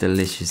 fumes,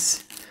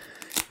 delicious.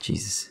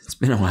 Jesus, it's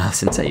been a while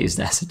since I used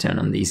acetone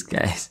on these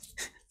guys.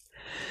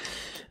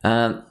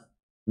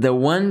 The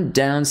one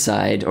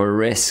downside or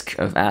risk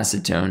of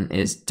acetone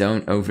is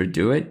don't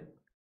overdo it,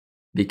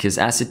 because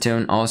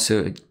acetone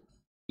also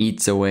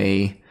eats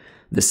away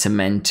the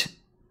cement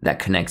that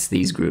connects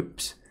these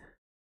groups.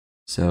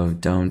 So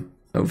don't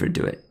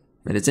overdo it.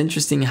 But it's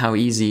interesting how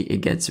easy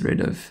it gets rid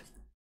of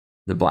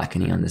the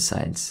blackening on the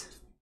sides.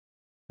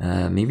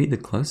 Maybe the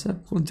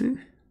close-up will do.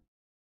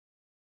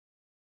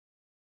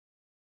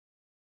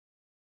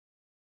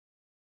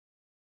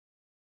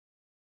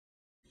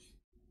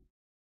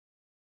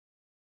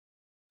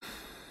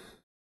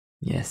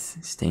 Yes,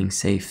 staying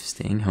safe,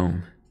 staying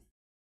home.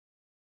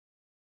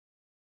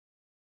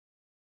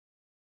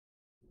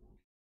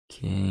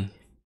 Okay.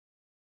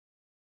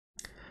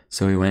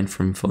 So we went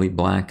from fully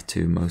black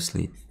to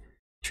mostly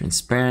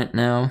transparent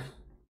now.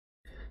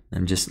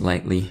 I'm just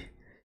lightly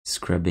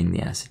scrubbing the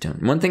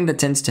acetone. One thing that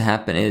tends to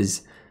happen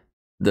is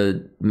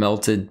the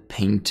melted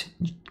paint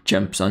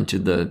jumps onto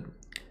the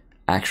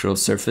actual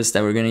surface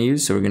that we're going to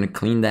use, so we're going to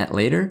clean that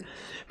later.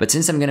 But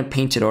since I'm going to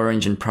paint it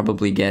orange and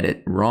probably get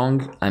it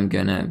wrong, I'm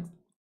going to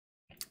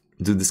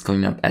do this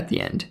cleanup at the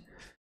end.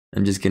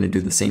 I'm just going to do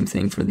the same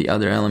thing for the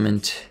other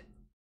element.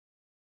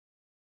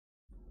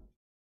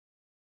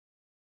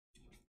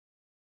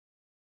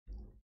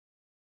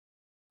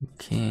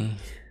 Okay.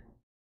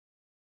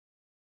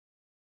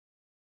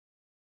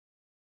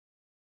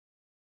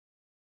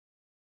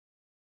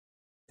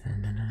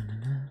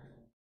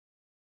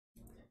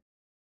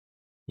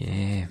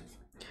 Yeah.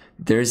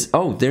 There is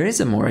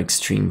a more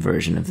extreme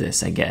version of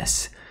this, I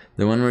guess.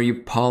 The one where you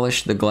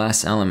polish the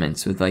glass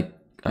elements with like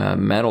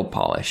metal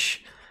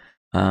polish.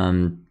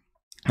 And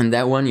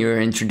that one,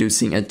 you're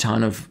introducing a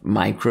ton of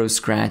micro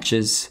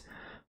scratches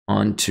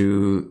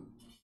onto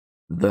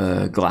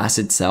the glass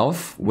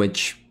itself,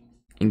 which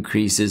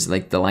increases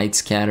like the light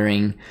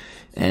scattering,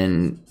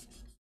 and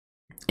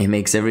it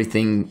makes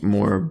everything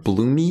more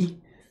bloomy.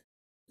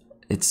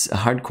 It's a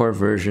hardcore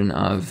version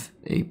of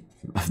a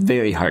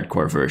very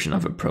hardcore version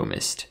of a Pro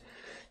Mist,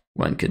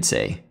 one could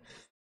say.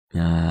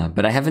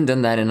 But I haven't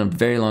done that in a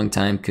very long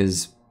time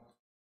because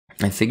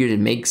I figured it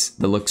makes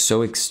the look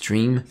so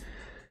extreme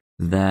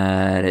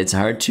that it's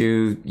hard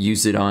to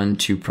use it on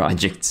two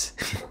projects.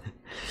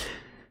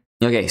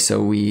 Okay,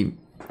 so we've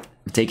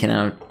taken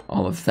out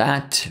all of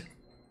that.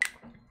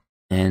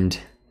 And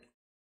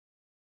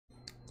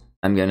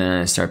I'm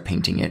gonna start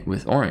painting it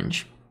with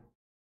orange.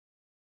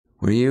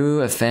 Were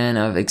you a fan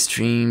of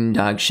extreme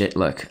dog shit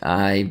look?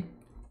 I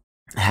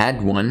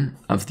had one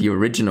of the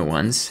original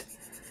ones,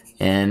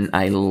 and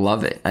I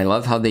love it. I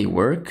love how they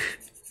work.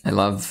 I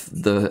love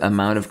the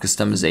amount of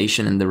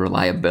customization and the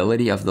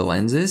reliability of the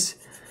lenses.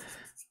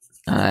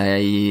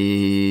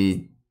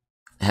 I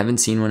haven't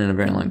seen one in a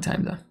very long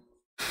time, though.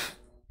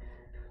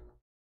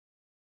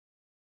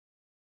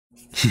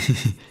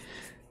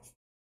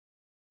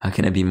 How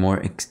can I be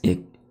more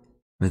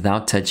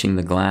without touching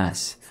the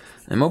glass?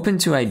 I'm open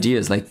to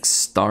ideas like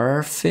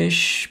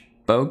starfish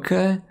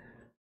bokeh,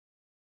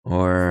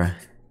 or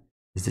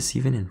is this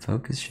even in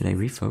focus? Should I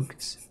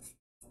refocus?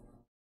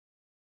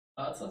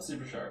 It's not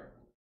super sharp.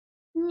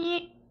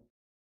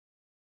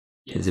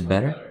 Is it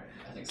better?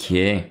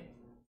 Okay.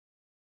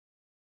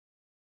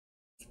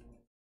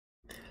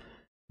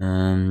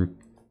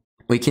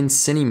 We can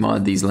cine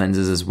mod these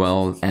lenses as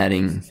well,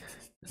 adding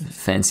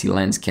fancy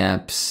lens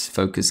caps,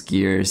 focus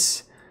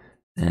gears,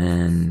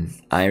 and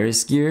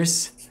iris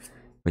gears,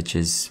 which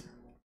is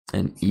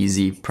an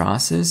easy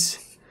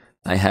process.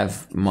 I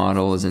have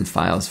models and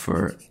files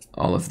for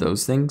all of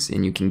those things,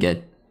 and you can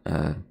get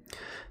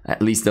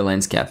at least the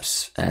lens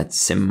caps at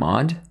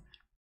SimMod.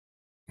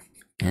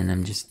 And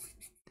I'm just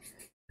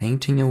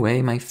painting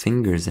away my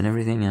fingers and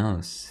everything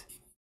else.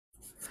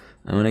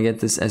 I want to get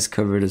this as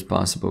covered as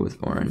possible with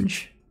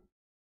orange.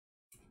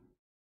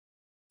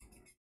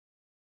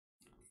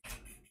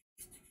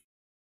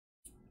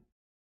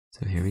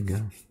 So here we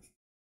go.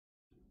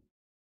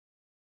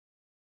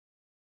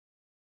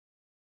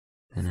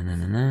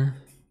 Da-na-na-na-na.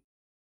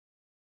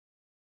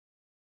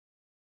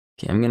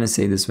 Okay, I'm gonna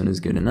say this one is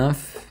good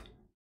enough.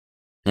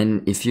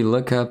 And if you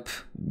look up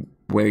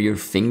where your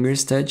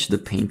fingers touch, the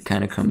paint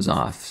kind of comes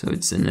off. So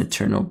it's an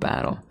eternal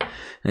battle. And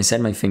I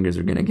said my fingers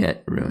were gonna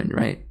get ruined,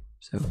 right?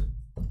 So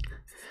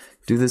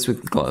do this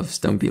with gloves.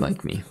 Don't be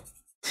like me.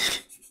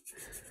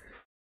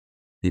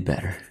 Be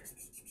better.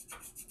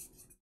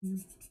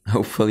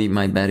 Hopefully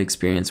my bad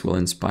experience will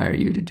inspire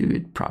you to do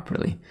it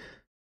properly.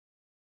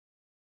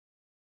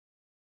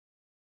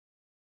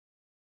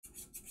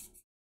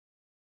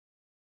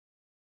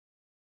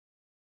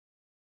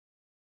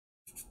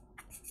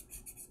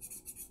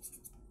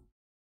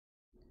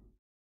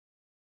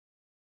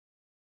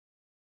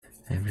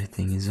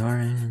 Everything is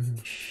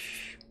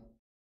orange.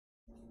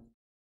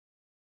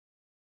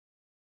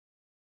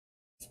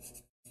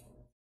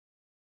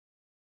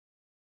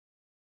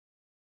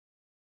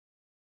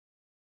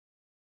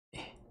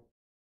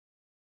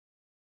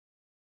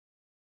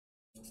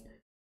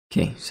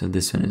 Okay, so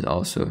this one is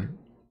also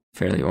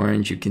fairly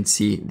orange. You can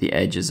see the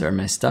edges are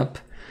messed up.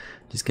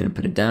 Just gonna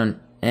put it down,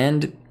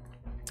 and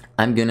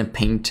I'm gonna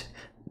paint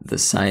the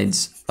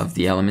sides of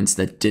the elements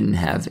that didn't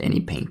have any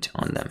paint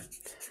on them.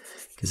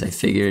 Because I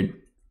figured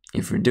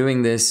if we're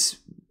doing this,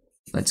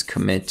 let's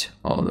commit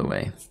all the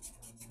way.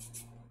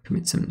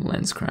 Commit some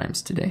lens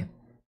crimes today.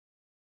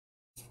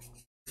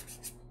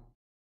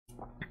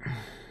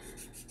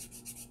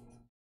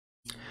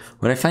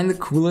 What I find the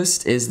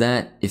coolest is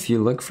that if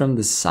you look from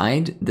the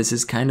side, this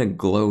is kind of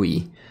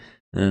glowy.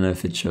 I don't know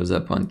if it shows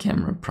up on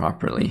camera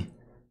properly.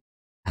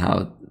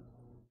 How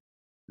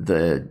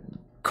the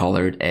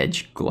colored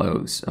edge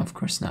glows. Of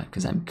course not,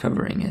 because I'm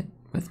covering it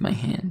with my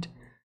hand.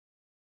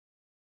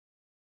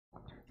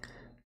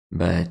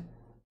 But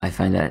I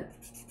find that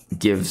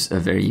gives a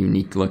very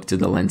unique look to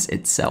the lens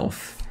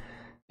itself.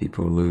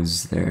 People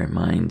lose their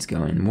minds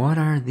going, what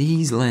are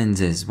these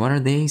lenses? What are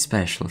they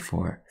special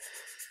for?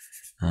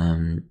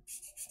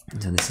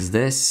 So this is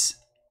this.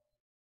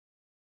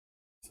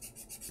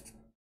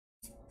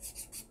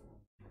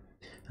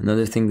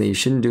 Another thing that you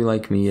shouldn't do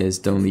like me is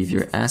don't leave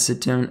your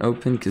acetone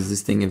open, because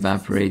this thing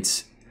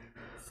evaporates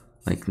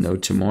like no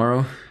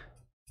tomorrow.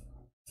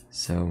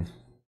 So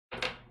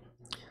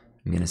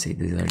I'm gonna say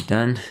these are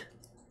done,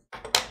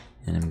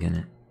 and I'm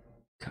gonna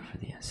cover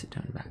the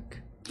acetone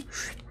back.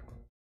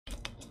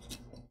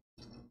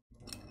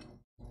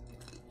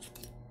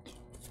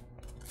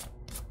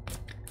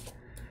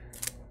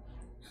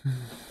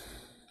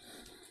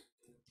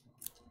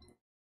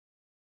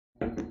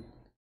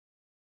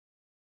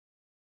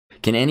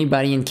 Can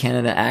anybody in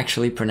Canada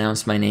actually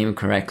pronounce my name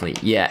correctly?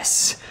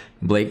 Yes.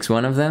 Blake's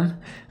one of them.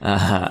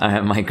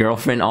 My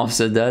girlfriend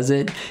also does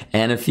it,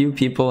 and a few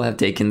people have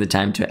taken the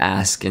time to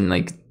ask and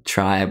like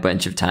try a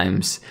bunch of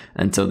times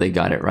until they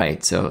got it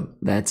right. So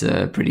that's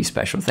a pretty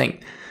special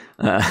thing.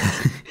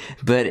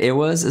 But it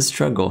was a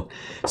struggle.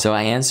 So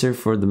I answer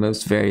for the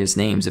most various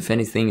names. If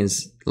anything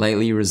is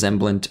lightly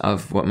resemblant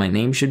of what my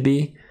name should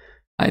be,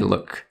 I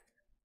look.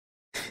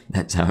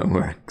 That's how it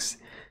works.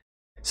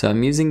 So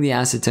I'm using the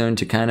acetone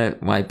to kind of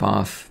wipe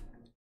off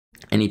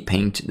any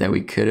paint that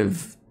we could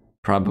have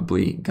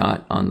probably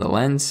got on the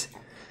lens,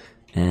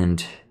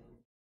 and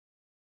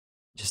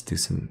just do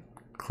some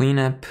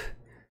cleanup.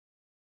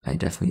 I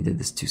definitely did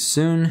this too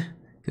soon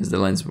because the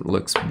lens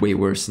looks way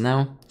worse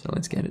now. So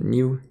let's get a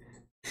new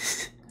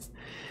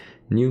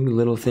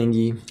little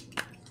thingy.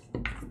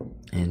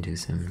 And do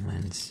some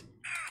lens.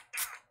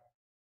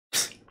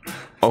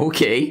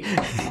 Okay.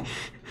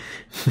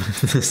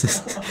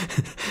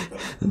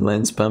 The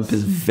lens pump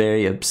is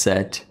very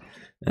upset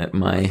at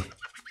my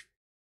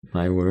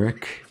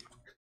work.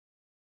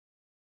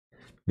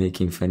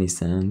 Making funny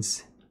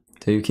sounds.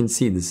 So you can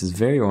see this is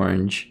very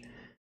orange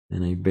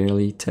and I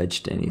barely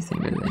touched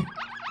anything with it.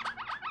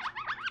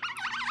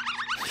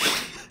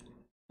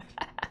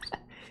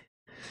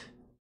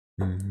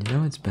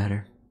 No, it's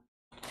better.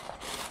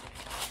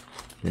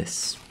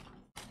 This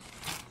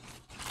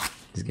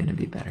is gonna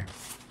be better.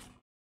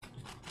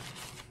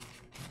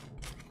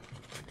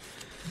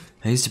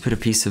 I used to put a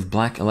piece of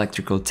black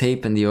electrical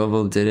tape in the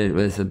oval, did it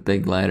with a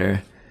big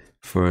lighter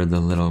for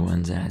the little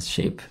ones as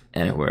shape,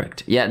 and it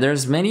worked. Yeah,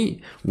 there's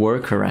many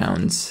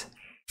workarounds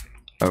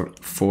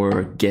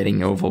for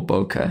getting oval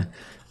bokeh.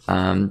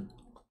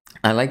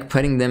 I like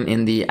putting them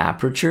in the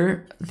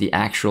aperture, the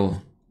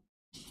actual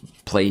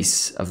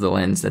place of the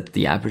lens that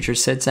the aperture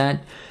sits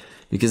at,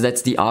 because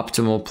that's the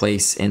optimal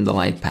place in the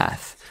light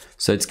path.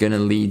 So it's going to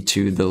lead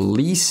to the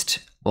least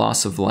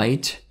loss of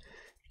light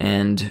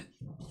and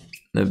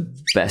the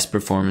best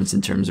performance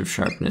in terms of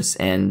sharpness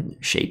and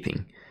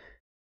shaping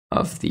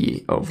of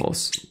the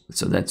ovals.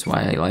 So that's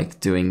why I like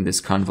doing this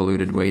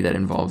convoluted way that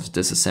involves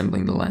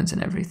disassembling the lens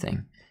and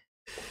everything.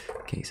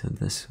 Okay, so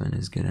this one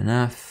is good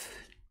enough.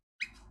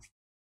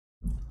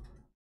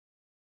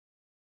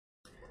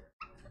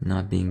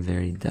 Not being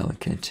very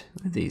delicate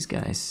with these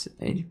guys,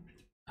 I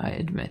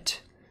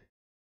admit.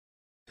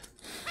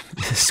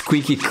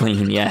 Squeaky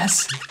clean,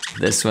 yes.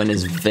 This one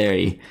is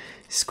very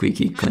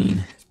squeaky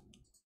clean.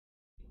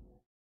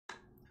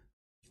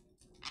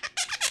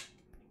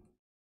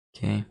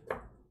 Okay.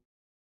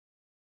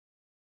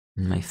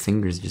 My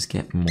fingers just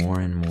get more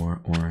and more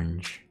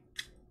orange.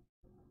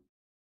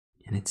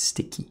 And it's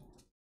sticky.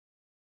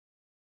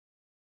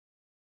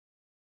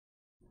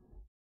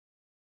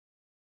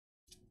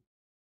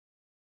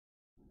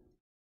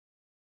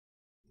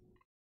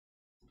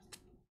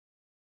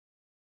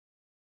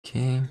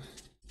 Okay.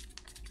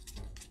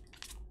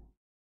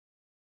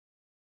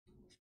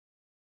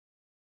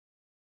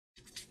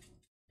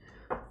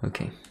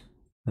 Okay.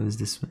 How was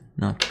this one?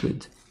 Not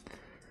good.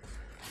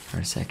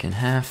 Our second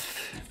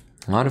half.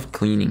 A lot of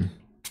cleaning.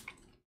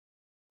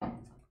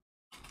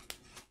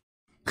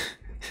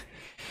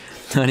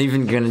 Not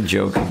even gonna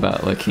joke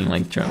about looking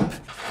like Trump.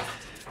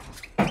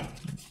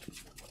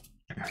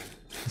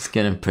 It's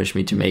gonna push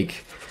me to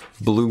make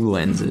blue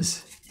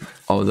lenses.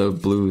 Although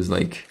blue is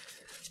like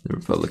the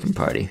Republican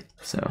Party,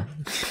 so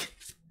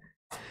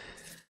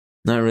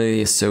not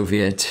really a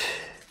Soviet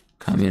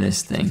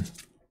communist thing.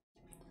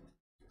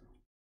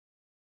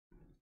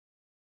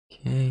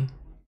 Okay.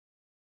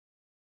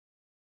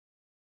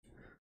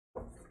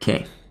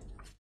 Okay.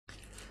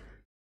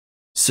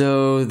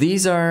 So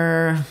these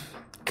are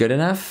good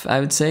enough, I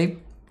would say.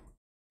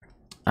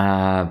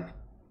 I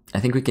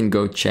think we can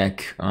go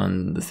check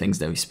on the things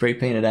that we spray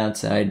painted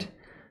outside.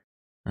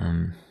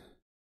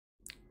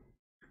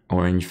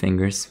 Orange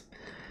fingers.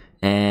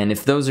 And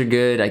if those are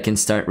good, I can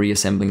start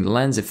reassembling the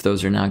lens. If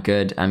those are not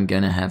good, I'm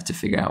gonna have to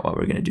figure out what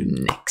we're gonna do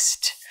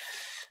next.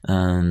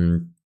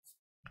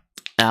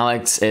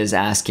 Alex is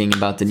asking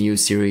about the new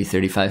Siri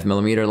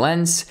 35mm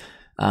lens.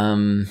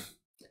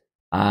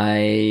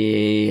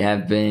 I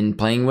have been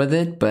playing with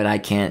it, but I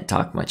can't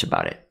talk much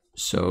about it.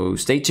 So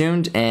stay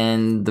tuned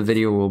and the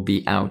video will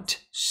be out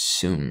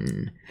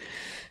soon.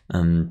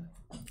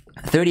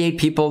 38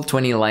 people,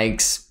 20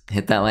 likes.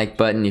 Hit that like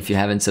button. If you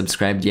haven't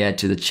subscribed yet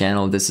to the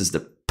channel, this is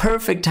the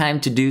perfect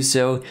time to do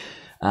so.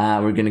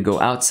 We're gonna go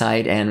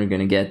outside and we're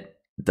gonna get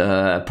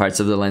the parts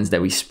of the lens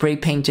that we spray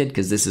painted,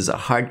 because this is a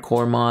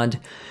hardcore mod,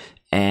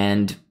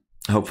 and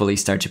hopefully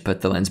start to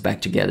put the lens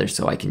back together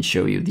so I can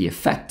show you the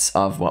effects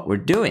of what we're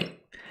doing.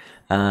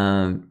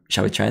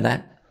 Shall we try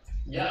that?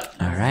 Yeah.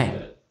 All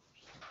right.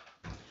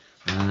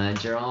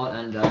 Gerald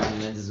and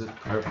lenses with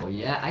purple.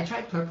 Yeah, I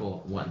tried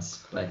purple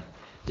once, but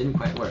didn't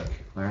quite work.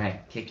 All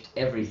right, kicked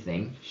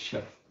everything,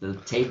 shook the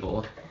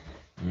table,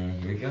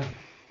 and here we go.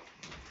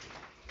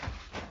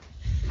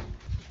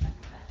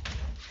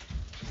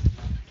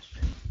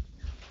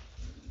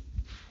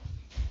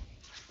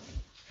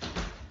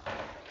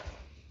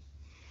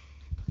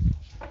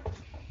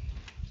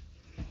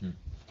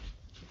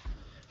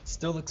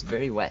 Still looks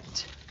very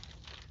wet.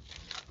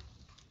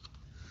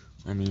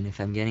 I mean, if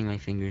I'm getting my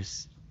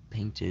fingers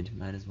painted,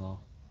 might as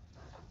well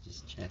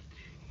just check.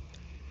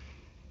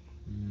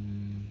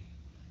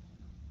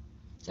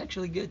 It's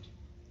actually good.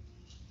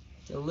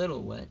 It's a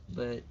little wet,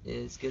 but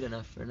it's good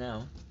enough for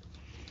now.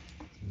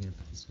 So I'm gonna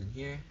put this one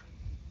here.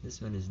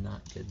 This one is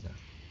not good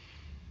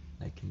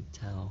though. I can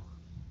tell.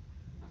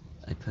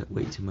 I put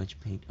way too much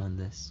paint on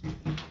this.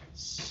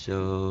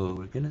 So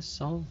we're gonna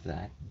solve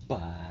that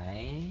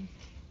by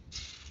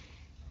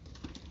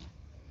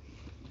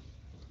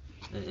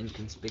an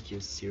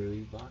inconspicuous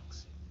cereal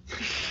box.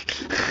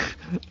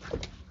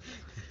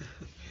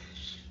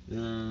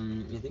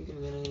 I think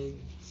I'm gonna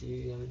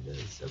see how it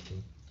does.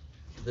 Okay.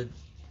 The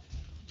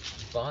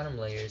bottom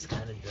layer is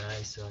kind of dry,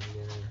 so I'm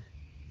gonna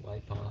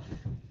wipe off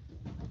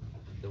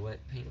the wet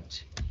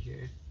paint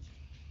here.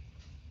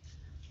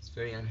 It's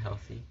very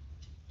unhealthy.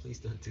 Please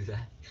don't do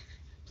that.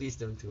 Please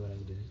don't do what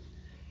I'm doing.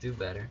 Do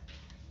better.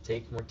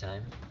 Take more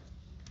time.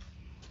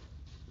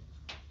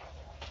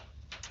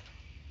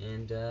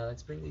 And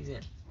let's bring these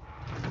in.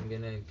 I'm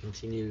gonna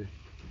continue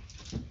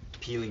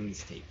peeling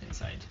this tape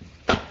inside.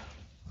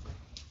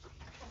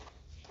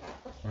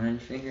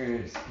 Orange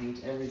fingers,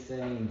 paint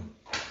everything.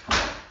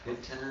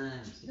 Good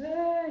times.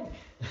 Yay!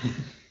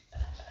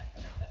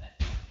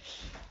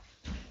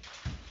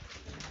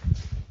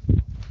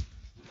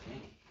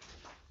 Okay.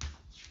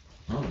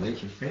 Oh,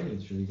 like your framing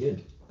is really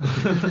good.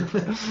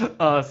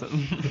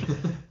 Awesome.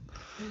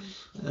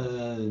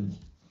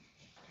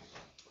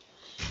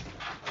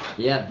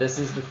 Yeah, this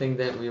is the thing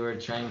that we were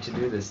trying to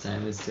do this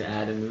time, is to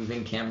add a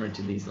moving camera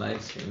to these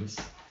live streams.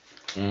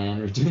 And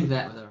we're doing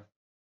that with our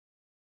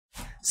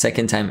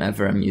second time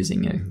ever I'm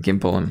using a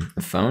gimbal on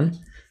a phone.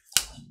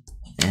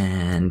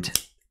 And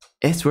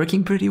it's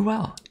working pretty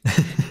well.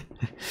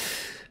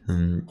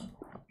 I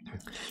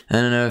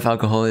don't know if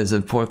alcohol is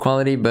of poor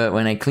quality, but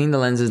when I clean the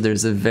lenses,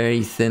 there's a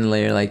very thin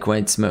layer like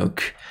white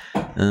smoke.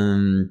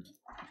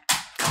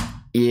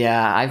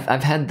 Yeah,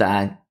 I've had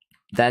that.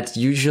 That's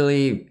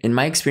usually, in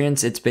my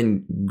experience, it's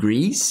been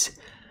grease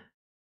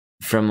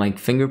from like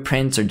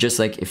fingerprints, or just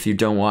like if you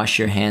don't wash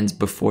your hands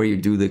before you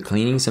do the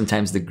cleaning,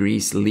 sometimes the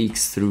grease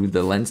leaks through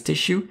the lens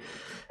tissue,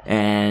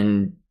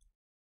 and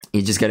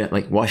you just gotta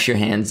like wash your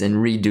hands and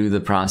redo the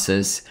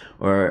process,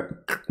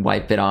 or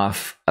wipe it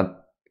off a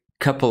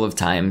couple of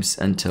times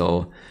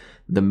until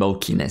the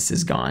milkiness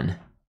is gone.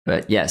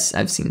 But yes,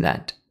 I've seen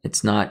that.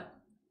 It's not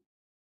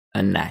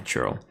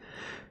unnatural.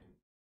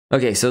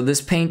 Okay, so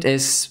this paint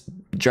is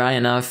dry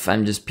enough.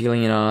 I'm just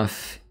peeling it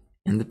off.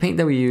 And the paint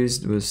that we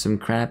used was some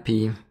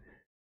crappy,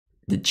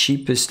 the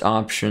cheapest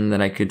option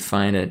that I could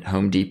find at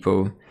Home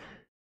Depot,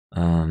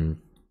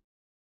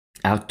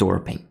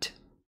 outdoor paint.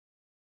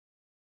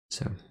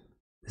 So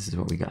this is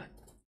what we got.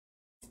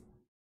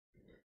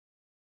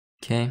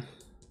 Okay. Your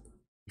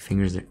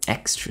fingers are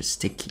extra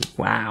sticky.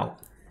 Wow.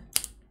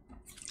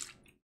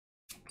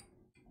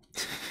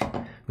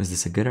 Was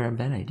this a good or a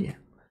bad idea?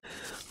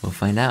 We'll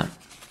find out.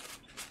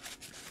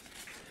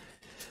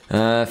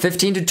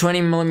 15 to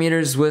 20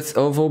 millimeters with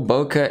oval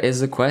bokeh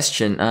is the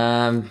question.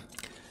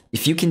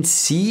 If you can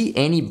see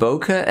any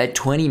bokeh at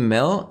 20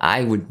 mil,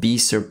 I would be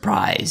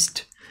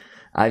surprised.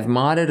 I've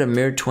modded a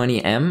Mir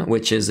 20M,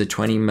 which is a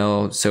 20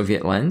 mil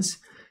Soviet lens.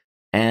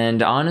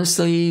 And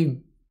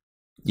honestly,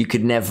 you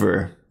could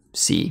never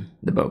see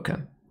the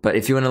bokeh. But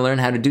if you want to learn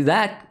how to do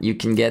that, you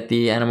can get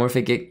the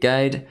Anamorphic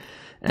guide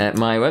at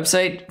my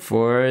website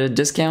for a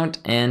discount,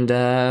 and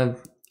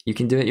you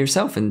can do it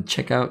yourself and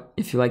check out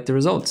if you like the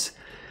results.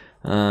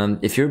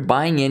 If you're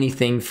buying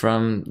anything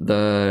from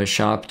the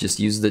shop, just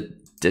use the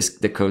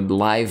code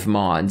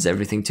LIVEMODS,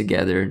 everything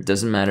together.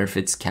 Doesn't matter if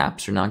it's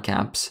caps or not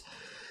caps.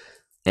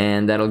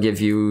 And that'll give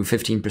you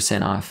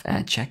 15% off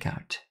at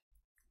checkout.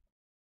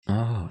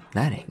 Oh,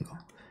 that angle.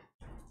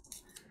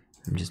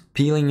 I'm just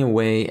peeling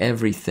away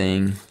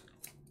everything.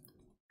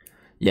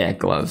 Yeah,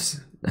 gloves.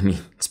 I mean,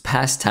 it's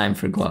past time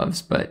for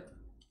gloves, but...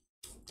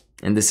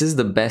 And this is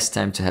the best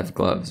time to have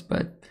gloves,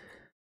 but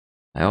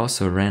I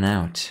also ran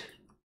out.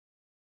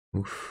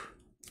 Oof.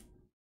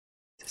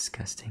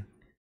 Disgusting.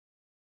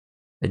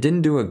 I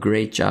didn't do a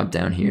great job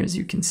down here, as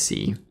you can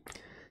see.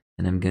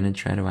 And I'm gonna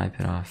try to wipe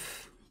it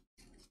off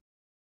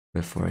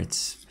before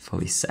it's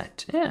fully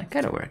set. Yeah, it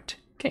kinda worked.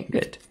 Okay,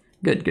 good.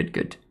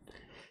 Good.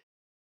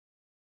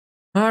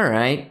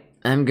 Alright,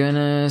 I'm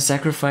gonna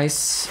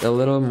sacrifice a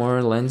little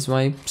more lens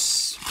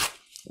wipes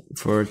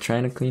for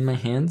trying to clean my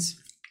hands.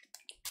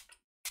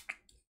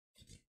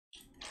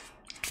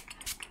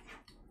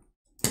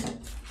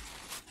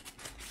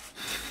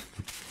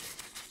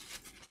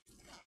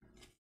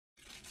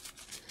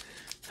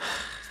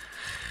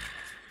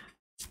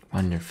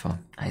 Wonderful.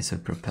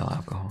 Isopropyl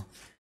alcohol.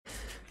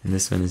 And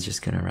this one is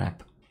just gonna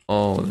wrap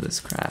all of this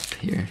crap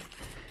here,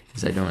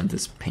 because I don't want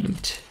this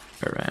paint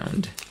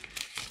around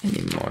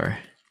anymore.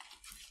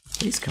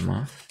 Please come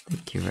off.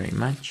 Thank you very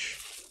much.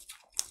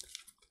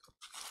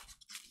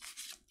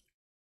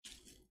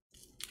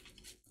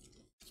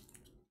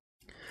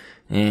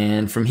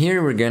 And from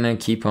here, we're gonna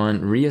keep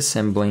on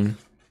reassembling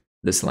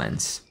this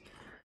lens.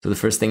 So the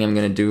first thing I'm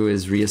gonna do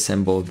is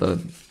reassemble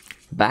the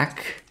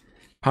back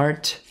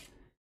part,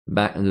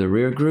 the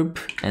rear group,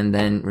 and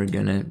then we're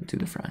gonna do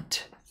the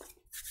front.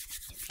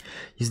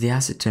 Use the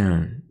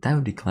acetone. That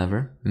would be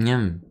clever.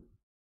 Yum.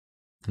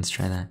 Let's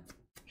try that.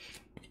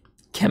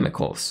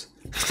 Chemicals.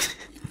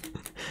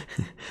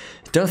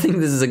 Don't think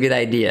this is a good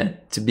idea.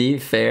 To be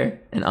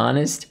fair and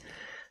honest,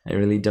 I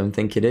really don't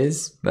think it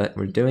is, but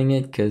we're doing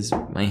it because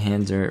my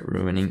hands are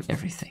ruining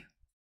everything.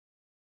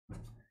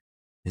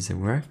 Is it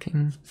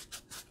working?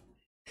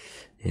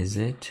 Is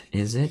it?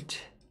 Is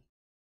it?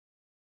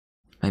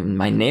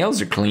 My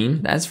nails are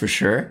clean, that's for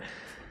sure.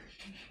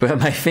 But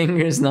my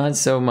fingers, not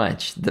so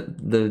much.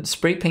 The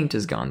spray paint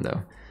is gone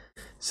though.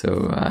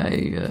 So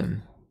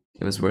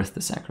it was worth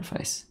the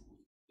sacrifice.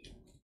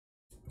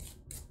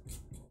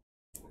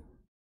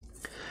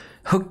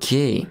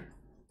 Okay,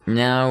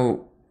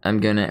 now I'm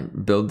gonna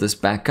build this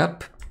back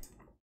up,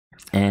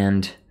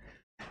 and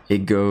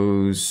it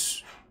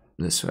goes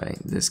this way,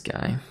 this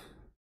guy.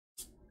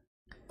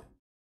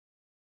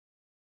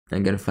 I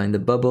gotta find the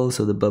bubble,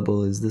 so the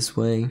bubble is this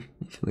way.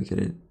 If you look at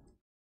it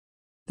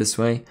this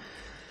way,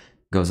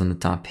 goes on the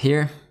top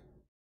here.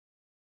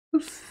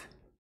 Oof.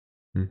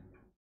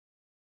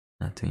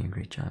 Not doing a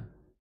great job.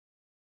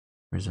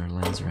 Where's our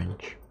lens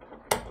wrench?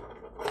 I'm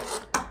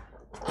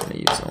gonna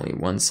use only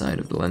one side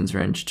of the lens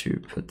wrench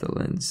to put the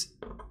lens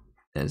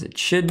as it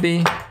should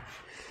be.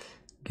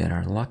 Get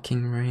our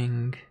locking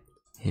ring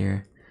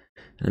here.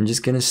 And I'm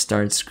just gonna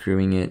start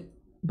screwing it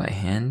by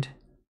hand.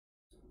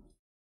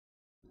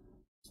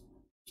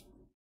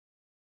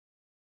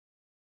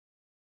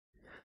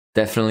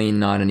 Definitely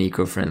not an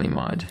eco-friendly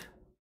mod.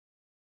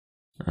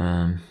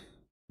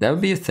 That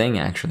would be a thing,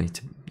 actually.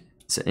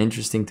 It's an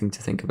interesting thing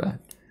to think about.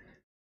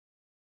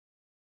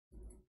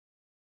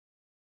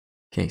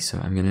 Okay, so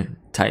I'm gonna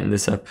tighten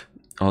this up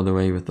all the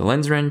way with the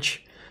lens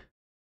wrench.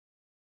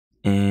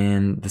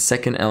 And the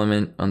second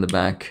element on the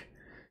back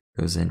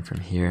goes in from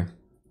here.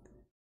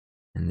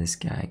 And this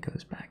guy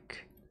goes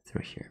back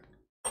through here.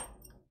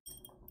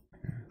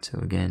 So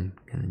again,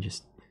 gonna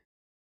just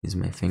use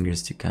my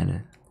fingers to kind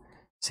of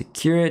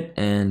secure it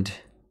and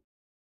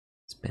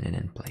spin it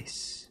in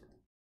place.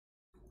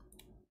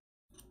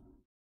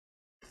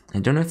 I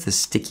don't know if the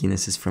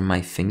stickiness is from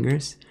my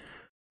fingers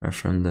or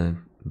from the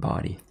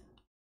body,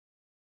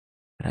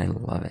 but I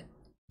love it.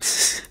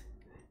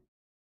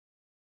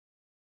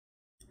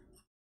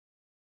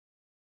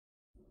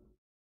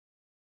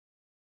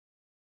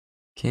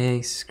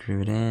 Okay,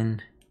 screw it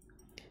in,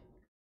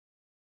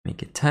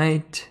 make it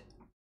tight.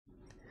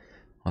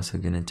 Also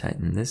gonna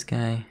tighten this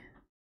guy.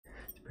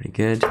 It's pretty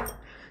good.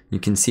 You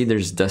can see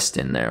there's dust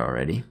in there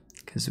already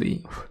because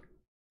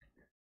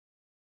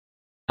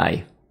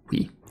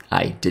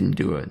I didn't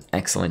do an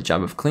excellent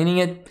job of cleaning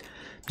it.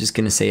 I'm just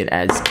gonna say it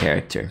adds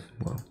character.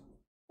 Whoa.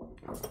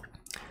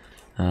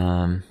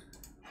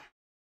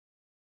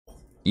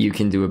 You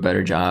can do a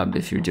better job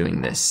if you're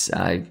doing this.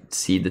 I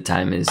see the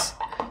time is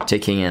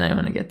ticking and I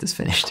want to get this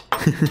finished.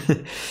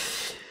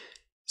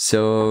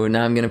 So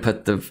now I'm gonna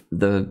put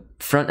the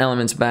front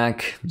elements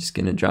back. I'm just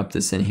gonna drop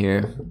this in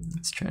here.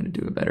 Let's try to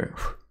do a better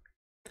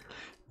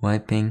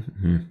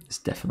wiping. This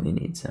definitely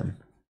needs some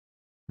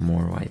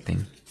more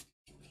wiping.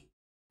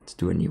 Let's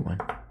do a new one.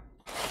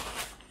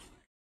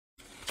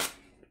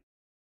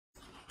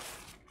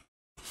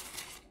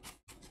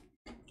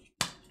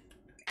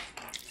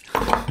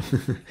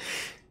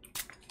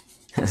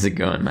 How's it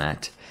going,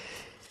 Matt?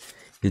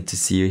 Good to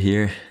see you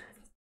here.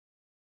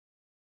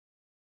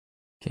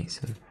 Okay,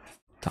 so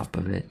top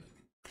of it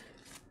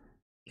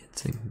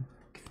gets a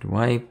good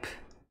wipe.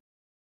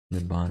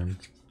 The bottom.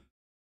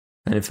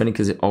 And it's funny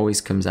because it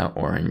always comes out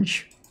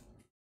orange,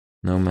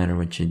 no matter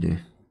what you do.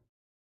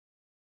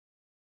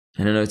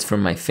 I don't know if it's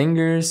from my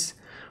fingers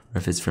or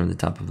if it's from the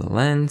top of the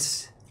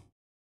lens.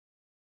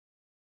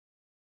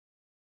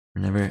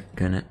 We're never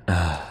gonna.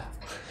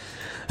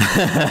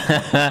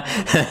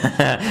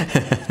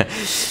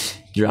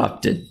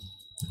 Dropped it.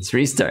 Let's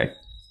restart.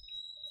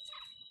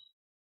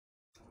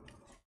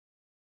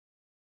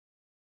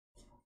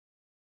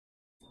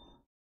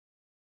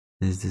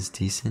 Is this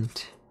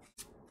decent?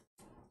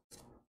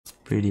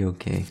 Pretty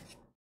okay.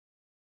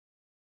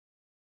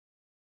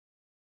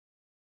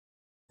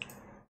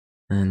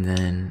 And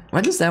then,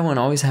 why does that one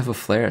always have a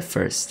flare at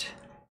first?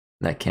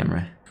 That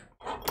camera.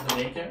 The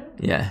main camera?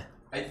 Yeah.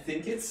 I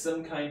think it's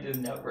some kind of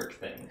network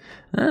thing.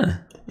 Ah,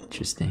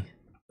 interesting.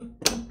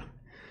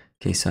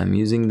 Okay, so I'm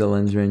using the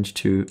lens wrench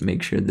to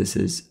make sure this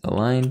is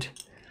aligned.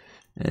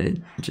 And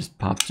it just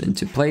pops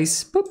into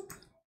place. Boop.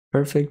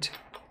 Perfect.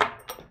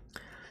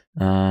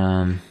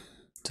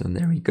 So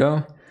there we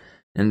go.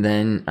 And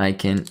then I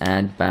can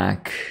add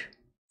back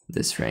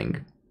this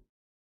ring.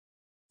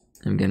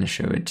 I'm gonna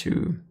show it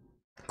to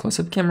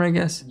close-up camera, I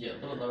guess. Yeah, a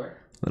little lower.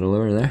 A little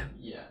lower there.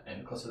 Yeah,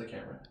 and close to the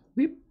camera.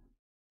 Weep.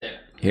 There.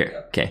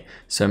 Here, okay.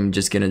 So I'm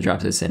just gonna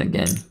drop this in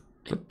again.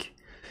 Look.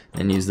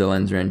 And use the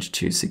lens wrench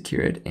to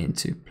secure it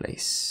into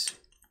place.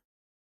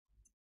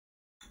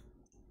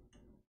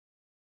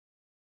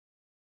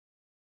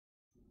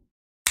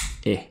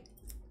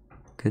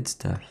 Good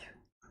stuff.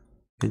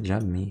 Good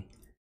job, me.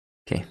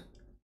 Okay.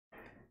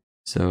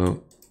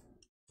 So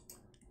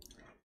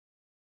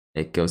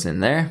it goes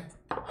in there.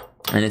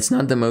 And it's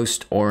not the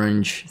most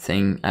orange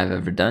thing I've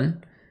ever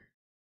done,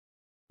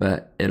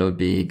 but it'll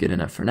be good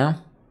enough for now.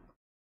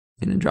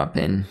 I'm gonna drop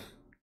in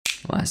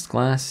last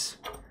glass.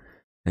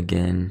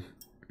 Again,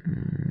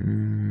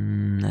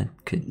 that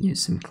could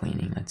use some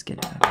cleaning. Let's get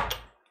it out.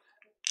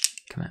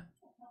 Come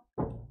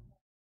on.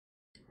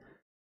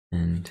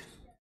 And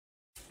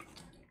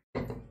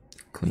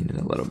clean it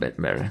a little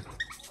bit better.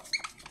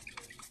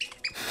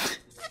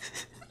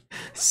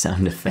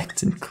 Sound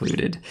effects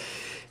included.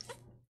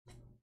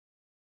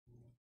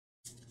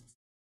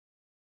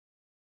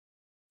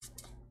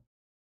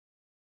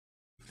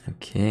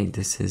 Okay,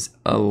 this is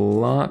a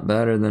lot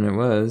better than it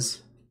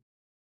was.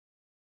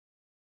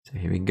 So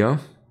here we go.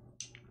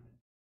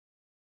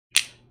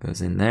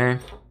 Goes in there.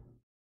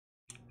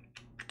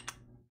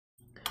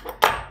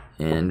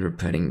 And we're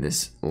putting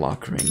this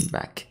lock ring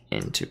back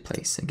into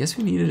place. I guess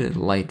we needed a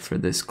light for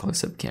this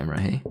close-up camera,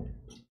 hey?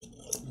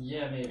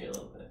 Yeah, maybe a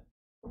little bit.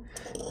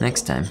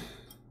 Next time.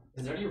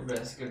 Is there any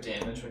risk of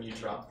damage when you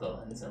drop the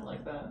lens in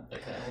like that?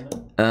 Like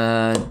the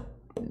element?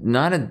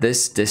 Not at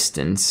this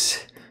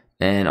distance.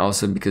 And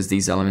also because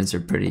these elements are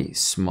pretty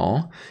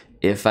small.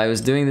 If I was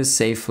doing this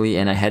safely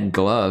and I had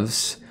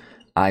gloves,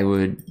 I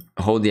would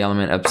hold the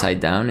element upside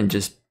down and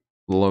just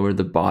lower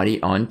the body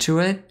onto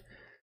it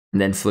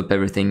and then flip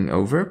everything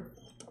over.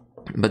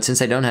 But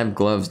since I don't have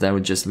gloves, that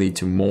would just lead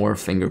to more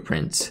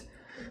fingerprints.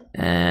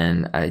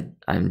 And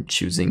I'm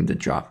choosing the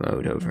drop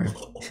mode over.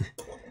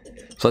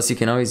 Plus you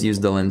can always use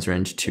the lens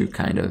wrench to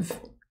kind of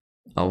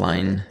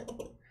align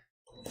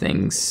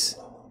things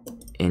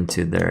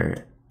into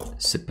their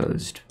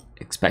supposed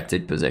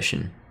expected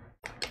position.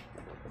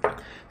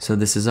 So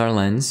this is our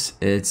lens.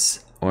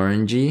 It's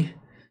orangey,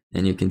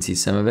 and you can see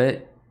some of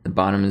it. The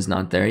bottom is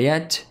not there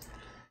yet.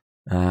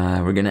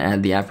 We're gonna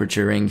add the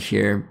aperture ring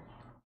here.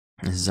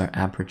 This is our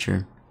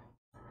aperture.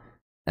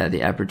 Add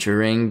the aperture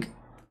ring,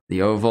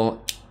 the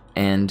oval,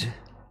 and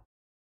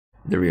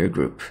the rear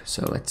group.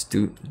 So let's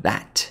do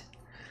that.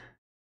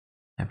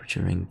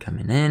 Aperture ring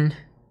coming in.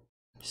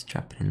 Just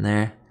drop it in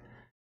there.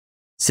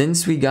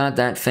 Since we got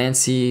that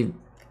fancy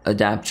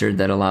adapter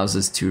that allows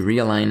us to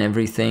realign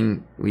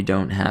everything, we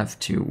don't have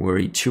to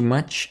worry too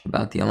much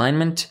about the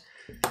alignment.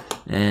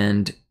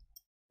 And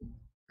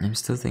I'm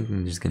still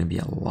thinking there's gonna be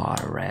a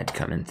lot of red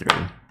coming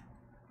through.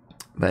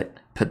 But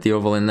put the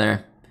oval in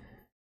there,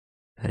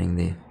 putting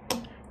the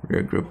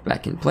rear group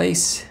back in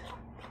place.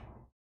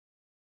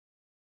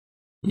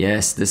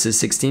 Yes, this is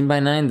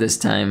 16:9 this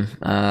time.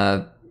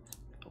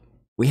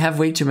 We have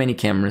way too many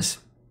cameras,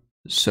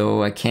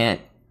 so I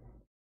can't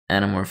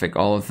anamorphic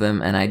all of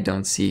them, and I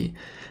don't see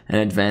an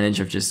advantage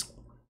of just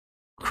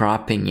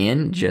cropping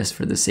in just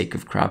for the sake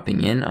of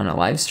cropping in on a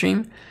live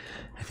stream.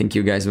 I think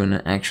you guys want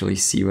to actually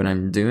see what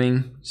I'm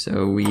doing,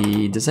 so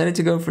we decided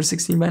to go for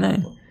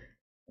 16:9.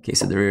 Okay,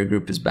 so the rear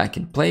group is back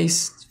in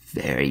place. It's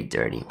very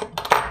dirty.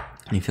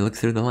 And if you look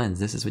through the lens,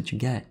 this is what you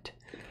get.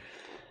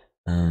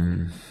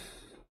 And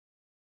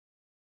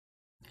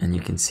you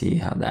can see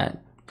how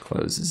that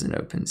closes and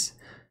opens.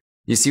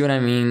 You see what I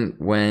mean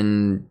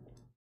when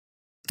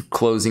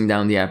closing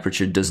down the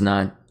aperture does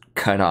not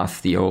cut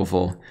off the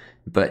oval,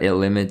 but it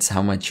limits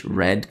how much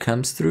red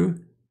comes through?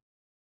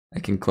 I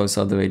can close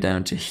all the way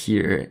down to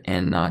here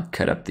and not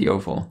cut up the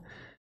oval.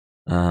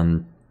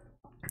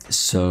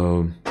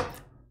 So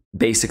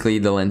basically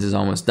the lens is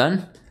almost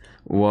done.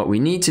 What we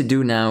need to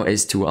do now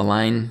is to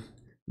align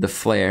the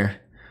flare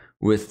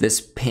with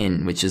this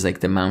pin, which is like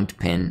the mount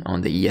pin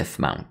on the EF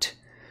mount.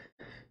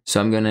 So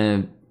I'm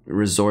gonna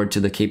resort to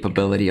the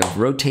capability of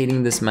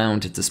rotating this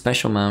mount. It's a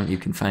special mount. You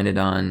can find it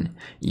on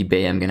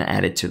eBay. I'm gonna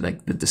add it to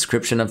like the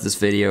description of this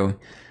video.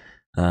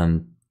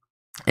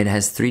 It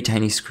has 3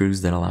 tiny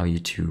screws that allow you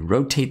to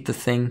rotate the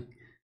thing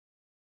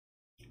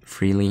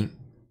freely.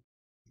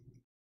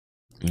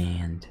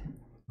 And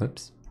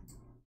whoops.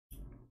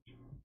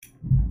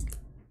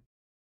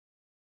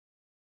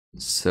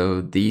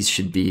 So these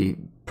should be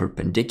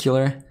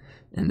perpendicular,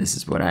 and this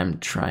is what I'm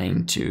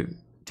trying to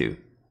do.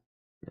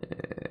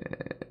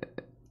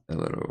 A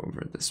little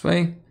over this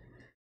way.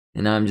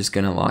 And now I'm just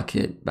gonna lock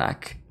it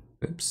back.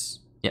 Oops.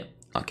 Yeah,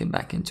 lock it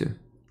back into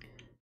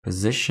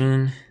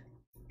position.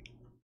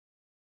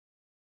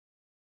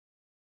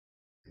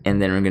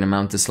 And then we're gonna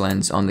mount this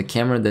lens on the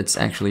camera that's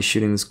actually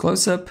shooting this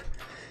close-up,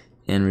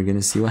 and we're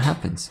gonna see what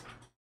happens.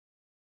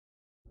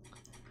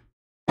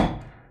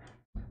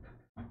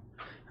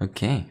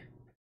 Okay.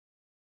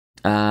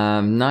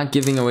 Not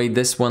giving away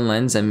this one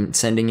lens. I'm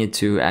sending it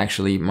to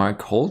actually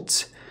Mark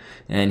Holt,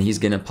 and he's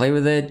gonna play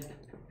with it.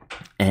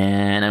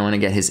 And I want to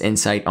get his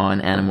insight on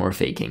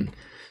anamorphaking.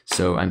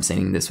 So I'm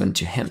sending this one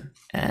to him.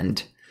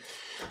 And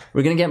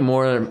we're gonna get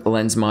more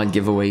lens mod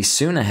giveaways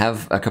soon. I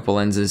have a couple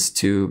lenses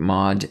to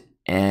mod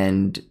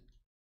and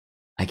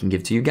I can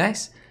give to you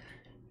guys,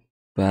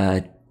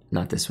 but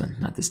not this one,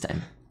 not this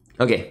time.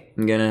 Okay,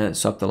 I'm gonna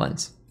swap the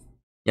lens.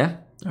 Yeah,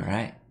 all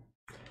right.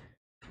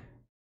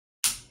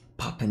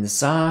 Popping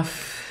this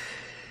off.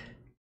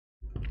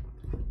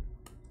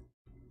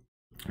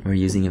 We're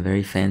using a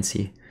very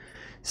fancy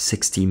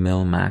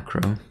 60mm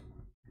macro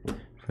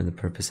for the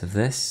purpose of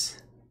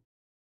this.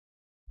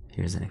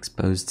 Here's an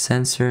exposed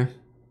sensor.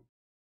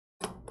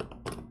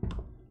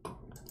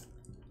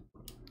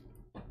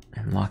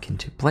 And lock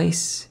into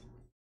place.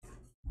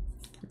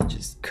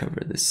 Just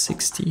cover the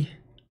 60.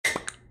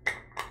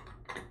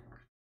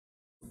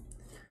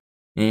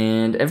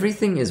 And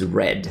everything is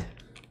red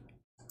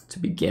to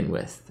begin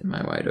with. Am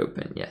I wide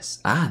open? Yes.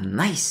 Ah,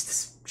 nice.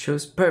 This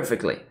shows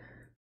perfectly.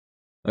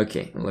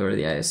 Okay, lower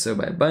the ISO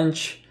by a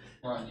bunch.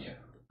 We're on you.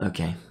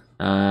 Okay.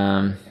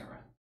 I'm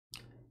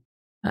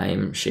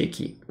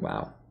shaky.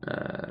 Wow.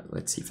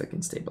 Let's see if I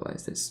can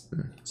stabilize this.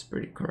 It's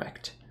pretty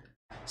correct.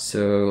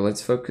 So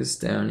let's focus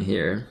down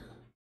here.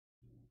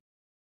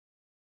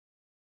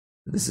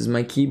 This is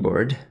my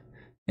keyboard,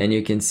 and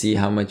you can see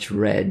how much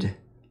red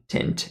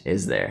tint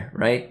is there,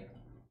 right?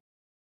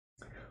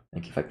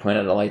 Like if I point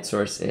at a light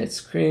source, it's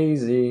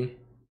crazy.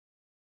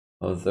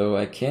 Although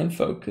I can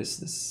focus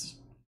this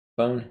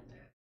phone.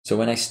 So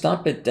when I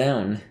stop it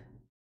down,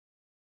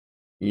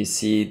 you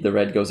see the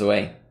red goes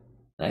away.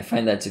 And I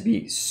find that to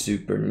be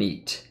super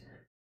neat.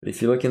 But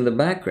if you look in the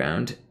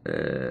background,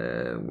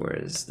 where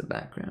is the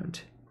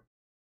background?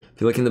 If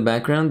you look in the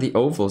background, the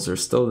ovals are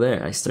still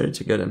there. I started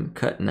to get them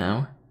cut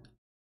now.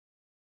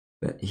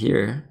 But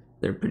here,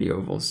 they're pretty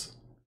ovals.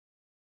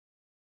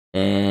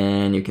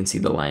 And you can see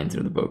the line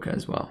through the bokeh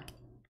as well.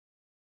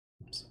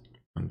 Oops,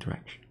 wrong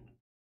direction.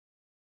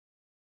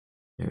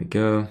 There we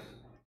go.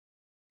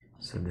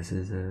 So this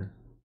is an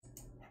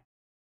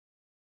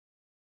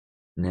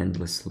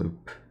endless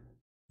loop.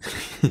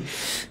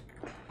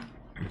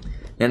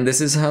 And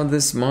this is how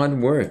this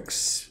mod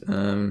works.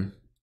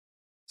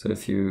 So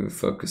if you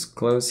focus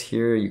close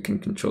here, you can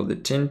control the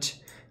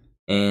tint,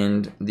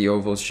 and the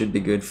ovals should be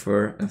good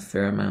for a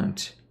fair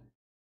amount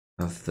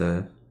of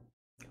the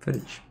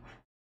footage.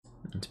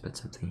 Let's put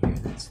something here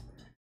that's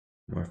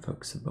more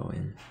focusable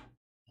in.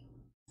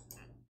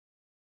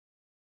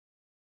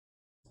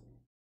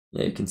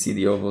 Yeah, you can see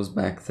the ovals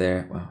back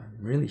there. Wow,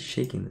 I'm really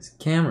shaking this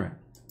camera.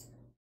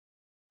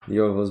 The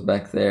ovals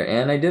back there,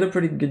 and I did a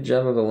pretty good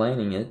job of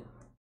aligning it.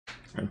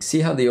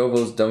 See how the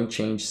ovals don't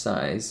change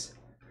size.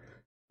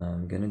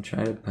 I'm gonna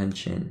try to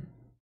punch in.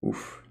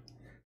 Oof.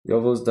 The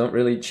ovals don't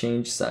really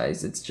change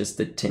size, it's just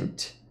the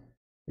tint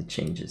that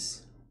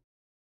changes.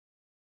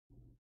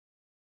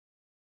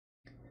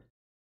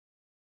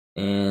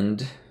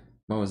 And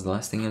what was the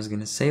last thing I was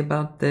gonna say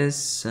about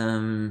this?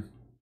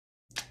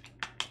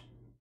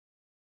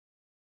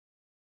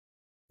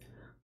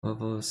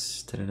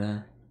 Ovals,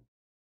 da-da-da.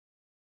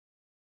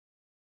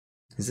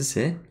 Is this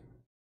it?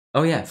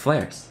 Oh yeah,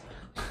 flares.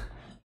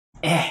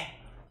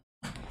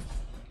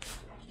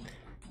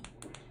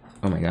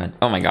 Oh my god.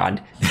 Oh my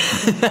god.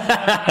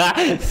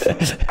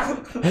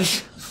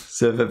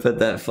 So if I put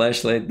that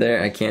flashlight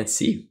there, I can't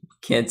see.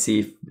 Can't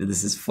see if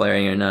this is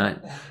flaring or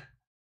not.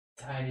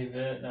 Tiny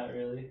bit, not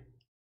really.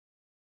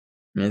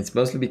 And it's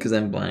mostly because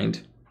I'm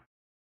blind.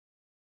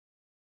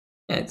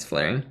 Yeah, it's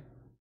flaring.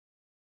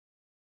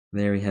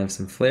 There we have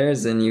some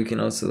flares, and you can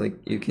also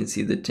you can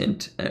see the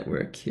tint at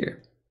work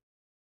here.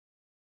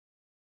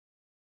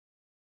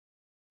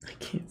 I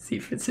can't see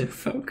if it's in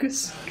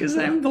focus because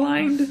I'm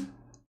blind.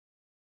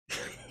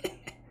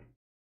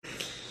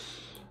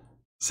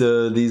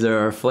 So these are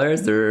our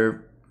flares.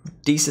 They're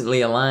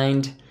decently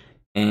aligned,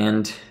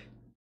 and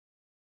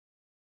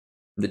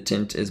the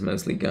tint is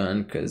mostly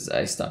gone because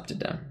I stopped it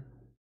down.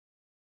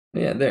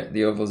 Yeah, there,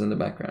 the oval's in the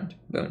background.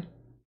 Boom.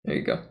 There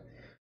you go.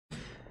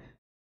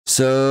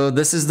 So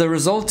this is the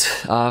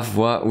result of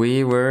what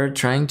we were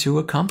trying to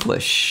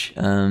accomplish.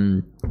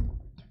 Not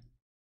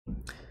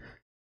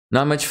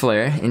much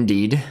flare,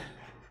 indeed,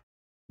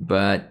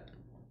 but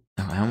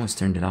oh, I almost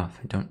turned it off.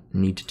 I don't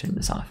need to turn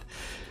this off.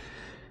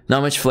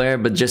 Not much flare,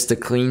 but just a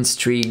clean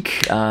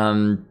streak.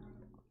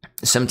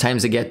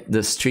 Sometimes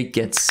the streak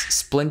gets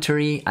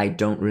splintery. I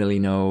don't really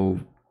know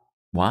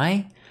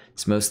why.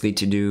 It's mostly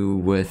to do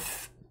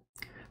with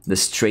the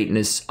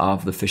straightness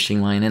of the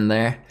fishing line in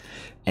there.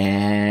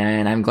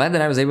 And I'm glad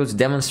that I was able to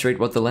demonstrate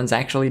what the lens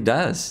actually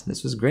does.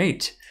 This was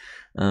great.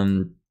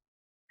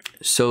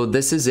 So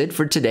this is it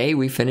for today.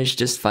 We finished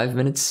just 5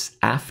 minutes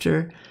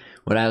after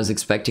what I was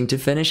expecting to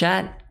finish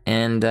at.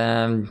 And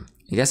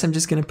I guess I'm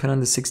just gonna put on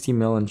the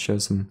 60mm and show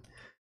some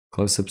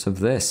close-ups of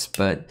this.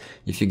 But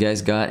if you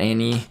guys got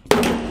any...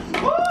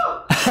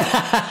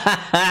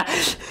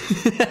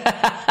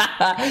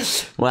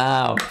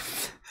 Wow.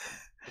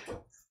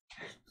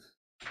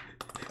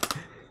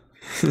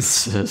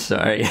 So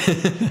sorry.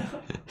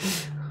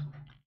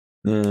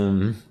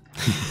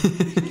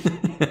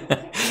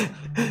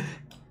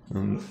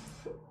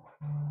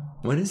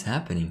 What is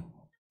happening?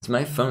 It's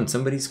my phone.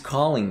 Somebody's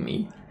calling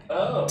me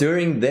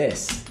during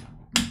this.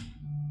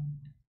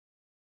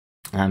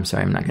 I'm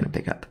sorry, I'm not gonna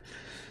pick up.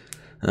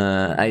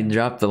 I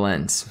dropped the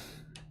lens.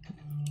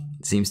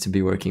 It seems to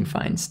be working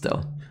fine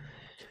still.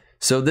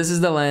 So this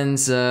is the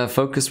lens.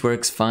 Focus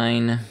works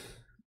fine,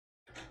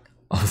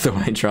 although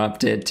I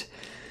dropped it.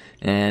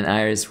 And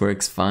iris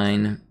works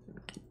fine.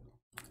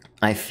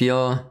 I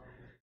feel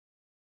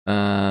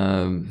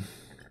a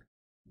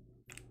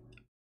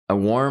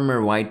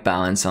warmer white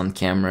balance on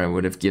camera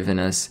would have given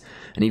us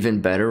an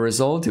even better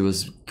result. It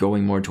was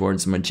going more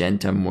towards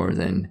magenta more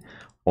than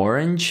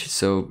orange,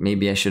 so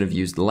maybe I should have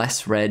used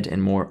less red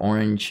and more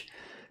orange.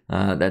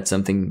 That's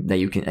something that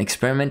you can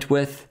experiment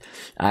with.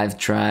 I've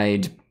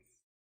tried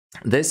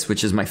this,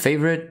 which is my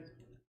favorite.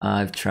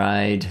 I've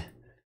tried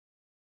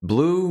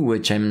blue,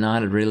 which I'm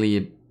not really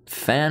a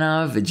fan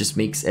of. It just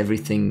makes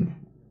everything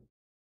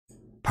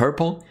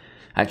purple.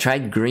 I've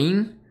tried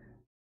green.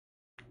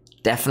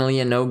 Definitely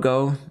a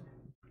no-go.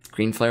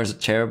 Green flares are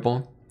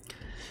terrible.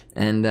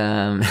 And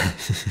I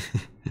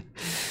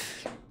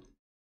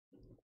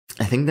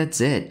think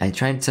that's it. I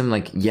tried some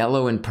like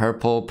yellow and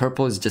purple.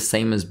 Purple is just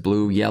same as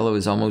blue. Yellow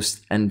is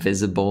almost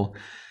invisible.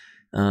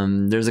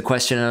 There's a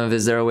question of,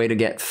 is there a way to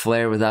get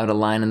flare without a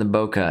line in the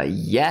bokeh?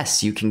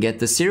 Yes, you can get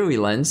the Sirui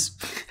lens,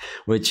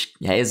 which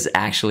is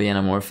actually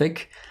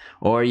anamorphic,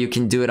 or you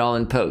can do it all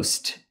in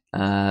post.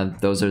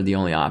 Those are the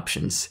only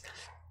options.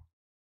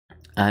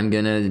 I'm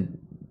gonna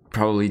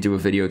probably do a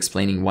video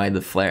explaining why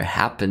the flare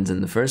happens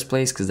in the first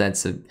place, because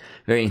that's a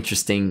very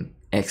interesting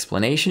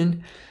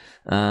explanation.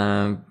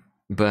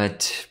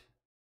 But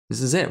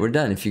this is it, we're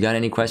done. If you got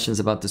any questions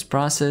about this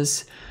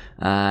process,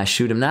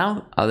 shoot them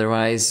now.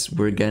 Otherwise,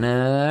 we're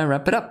gonna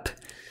wrap it up.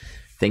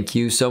 Thank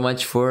you so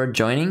much for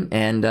joining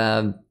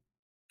and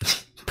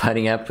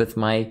putting up with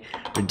my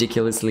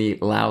ridiculously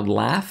loud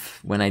laugh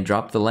when I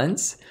drop the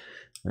lens.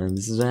 And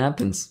this is what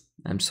happens.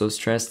 I'm so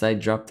stressed I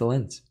dropped the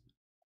lens.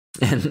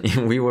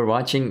 And we were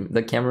watching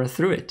the camera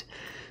through it.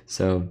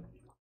 So,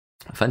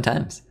 fun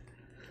times.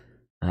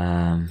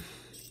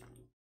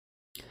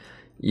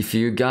 If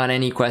you got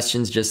any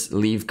questions, just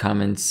leave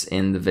comments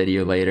in the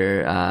video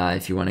later.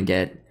 If you want to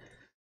get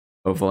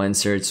oval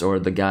inserts or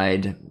the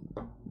guide,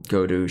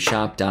 go to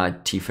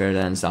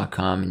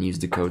shop.tfairdance.com and use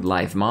the code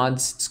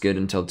LiveMods. It's good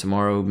until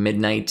tomorrow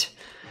midnight.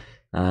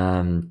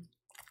 And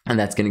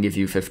that's going to give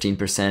you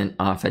 15%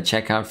 off at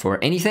checkout for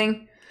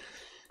anything.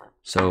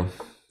 So,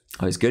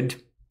 always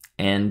good.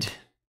 And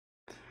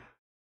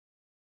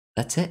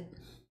that's it.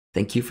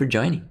 Thank you for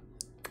joining.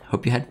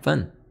 Hope you had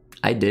fun.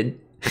 I did.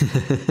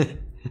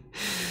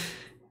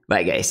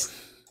 Bye, guys.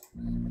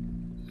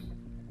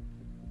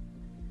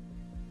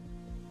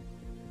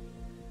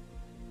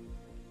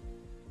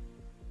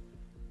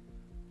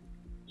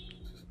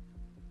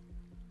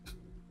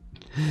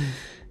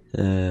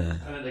 I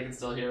think they can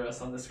still hear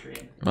us on the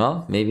screen.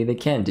 Well, maybe they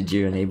can. Did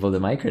you enable the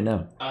mic or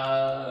no?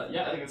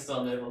 Yeah, I think it's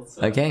still enabled.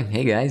 So. Okay,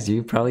 hey guys,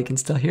 you probably can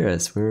still hear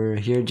us. We're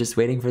here just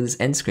waiting for this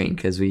end screen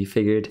because we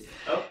figured...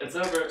 Oh, it's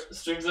over.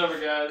 Stream's over,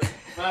 guys.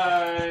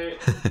 Bye.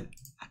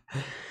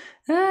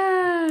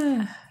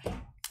 Ah.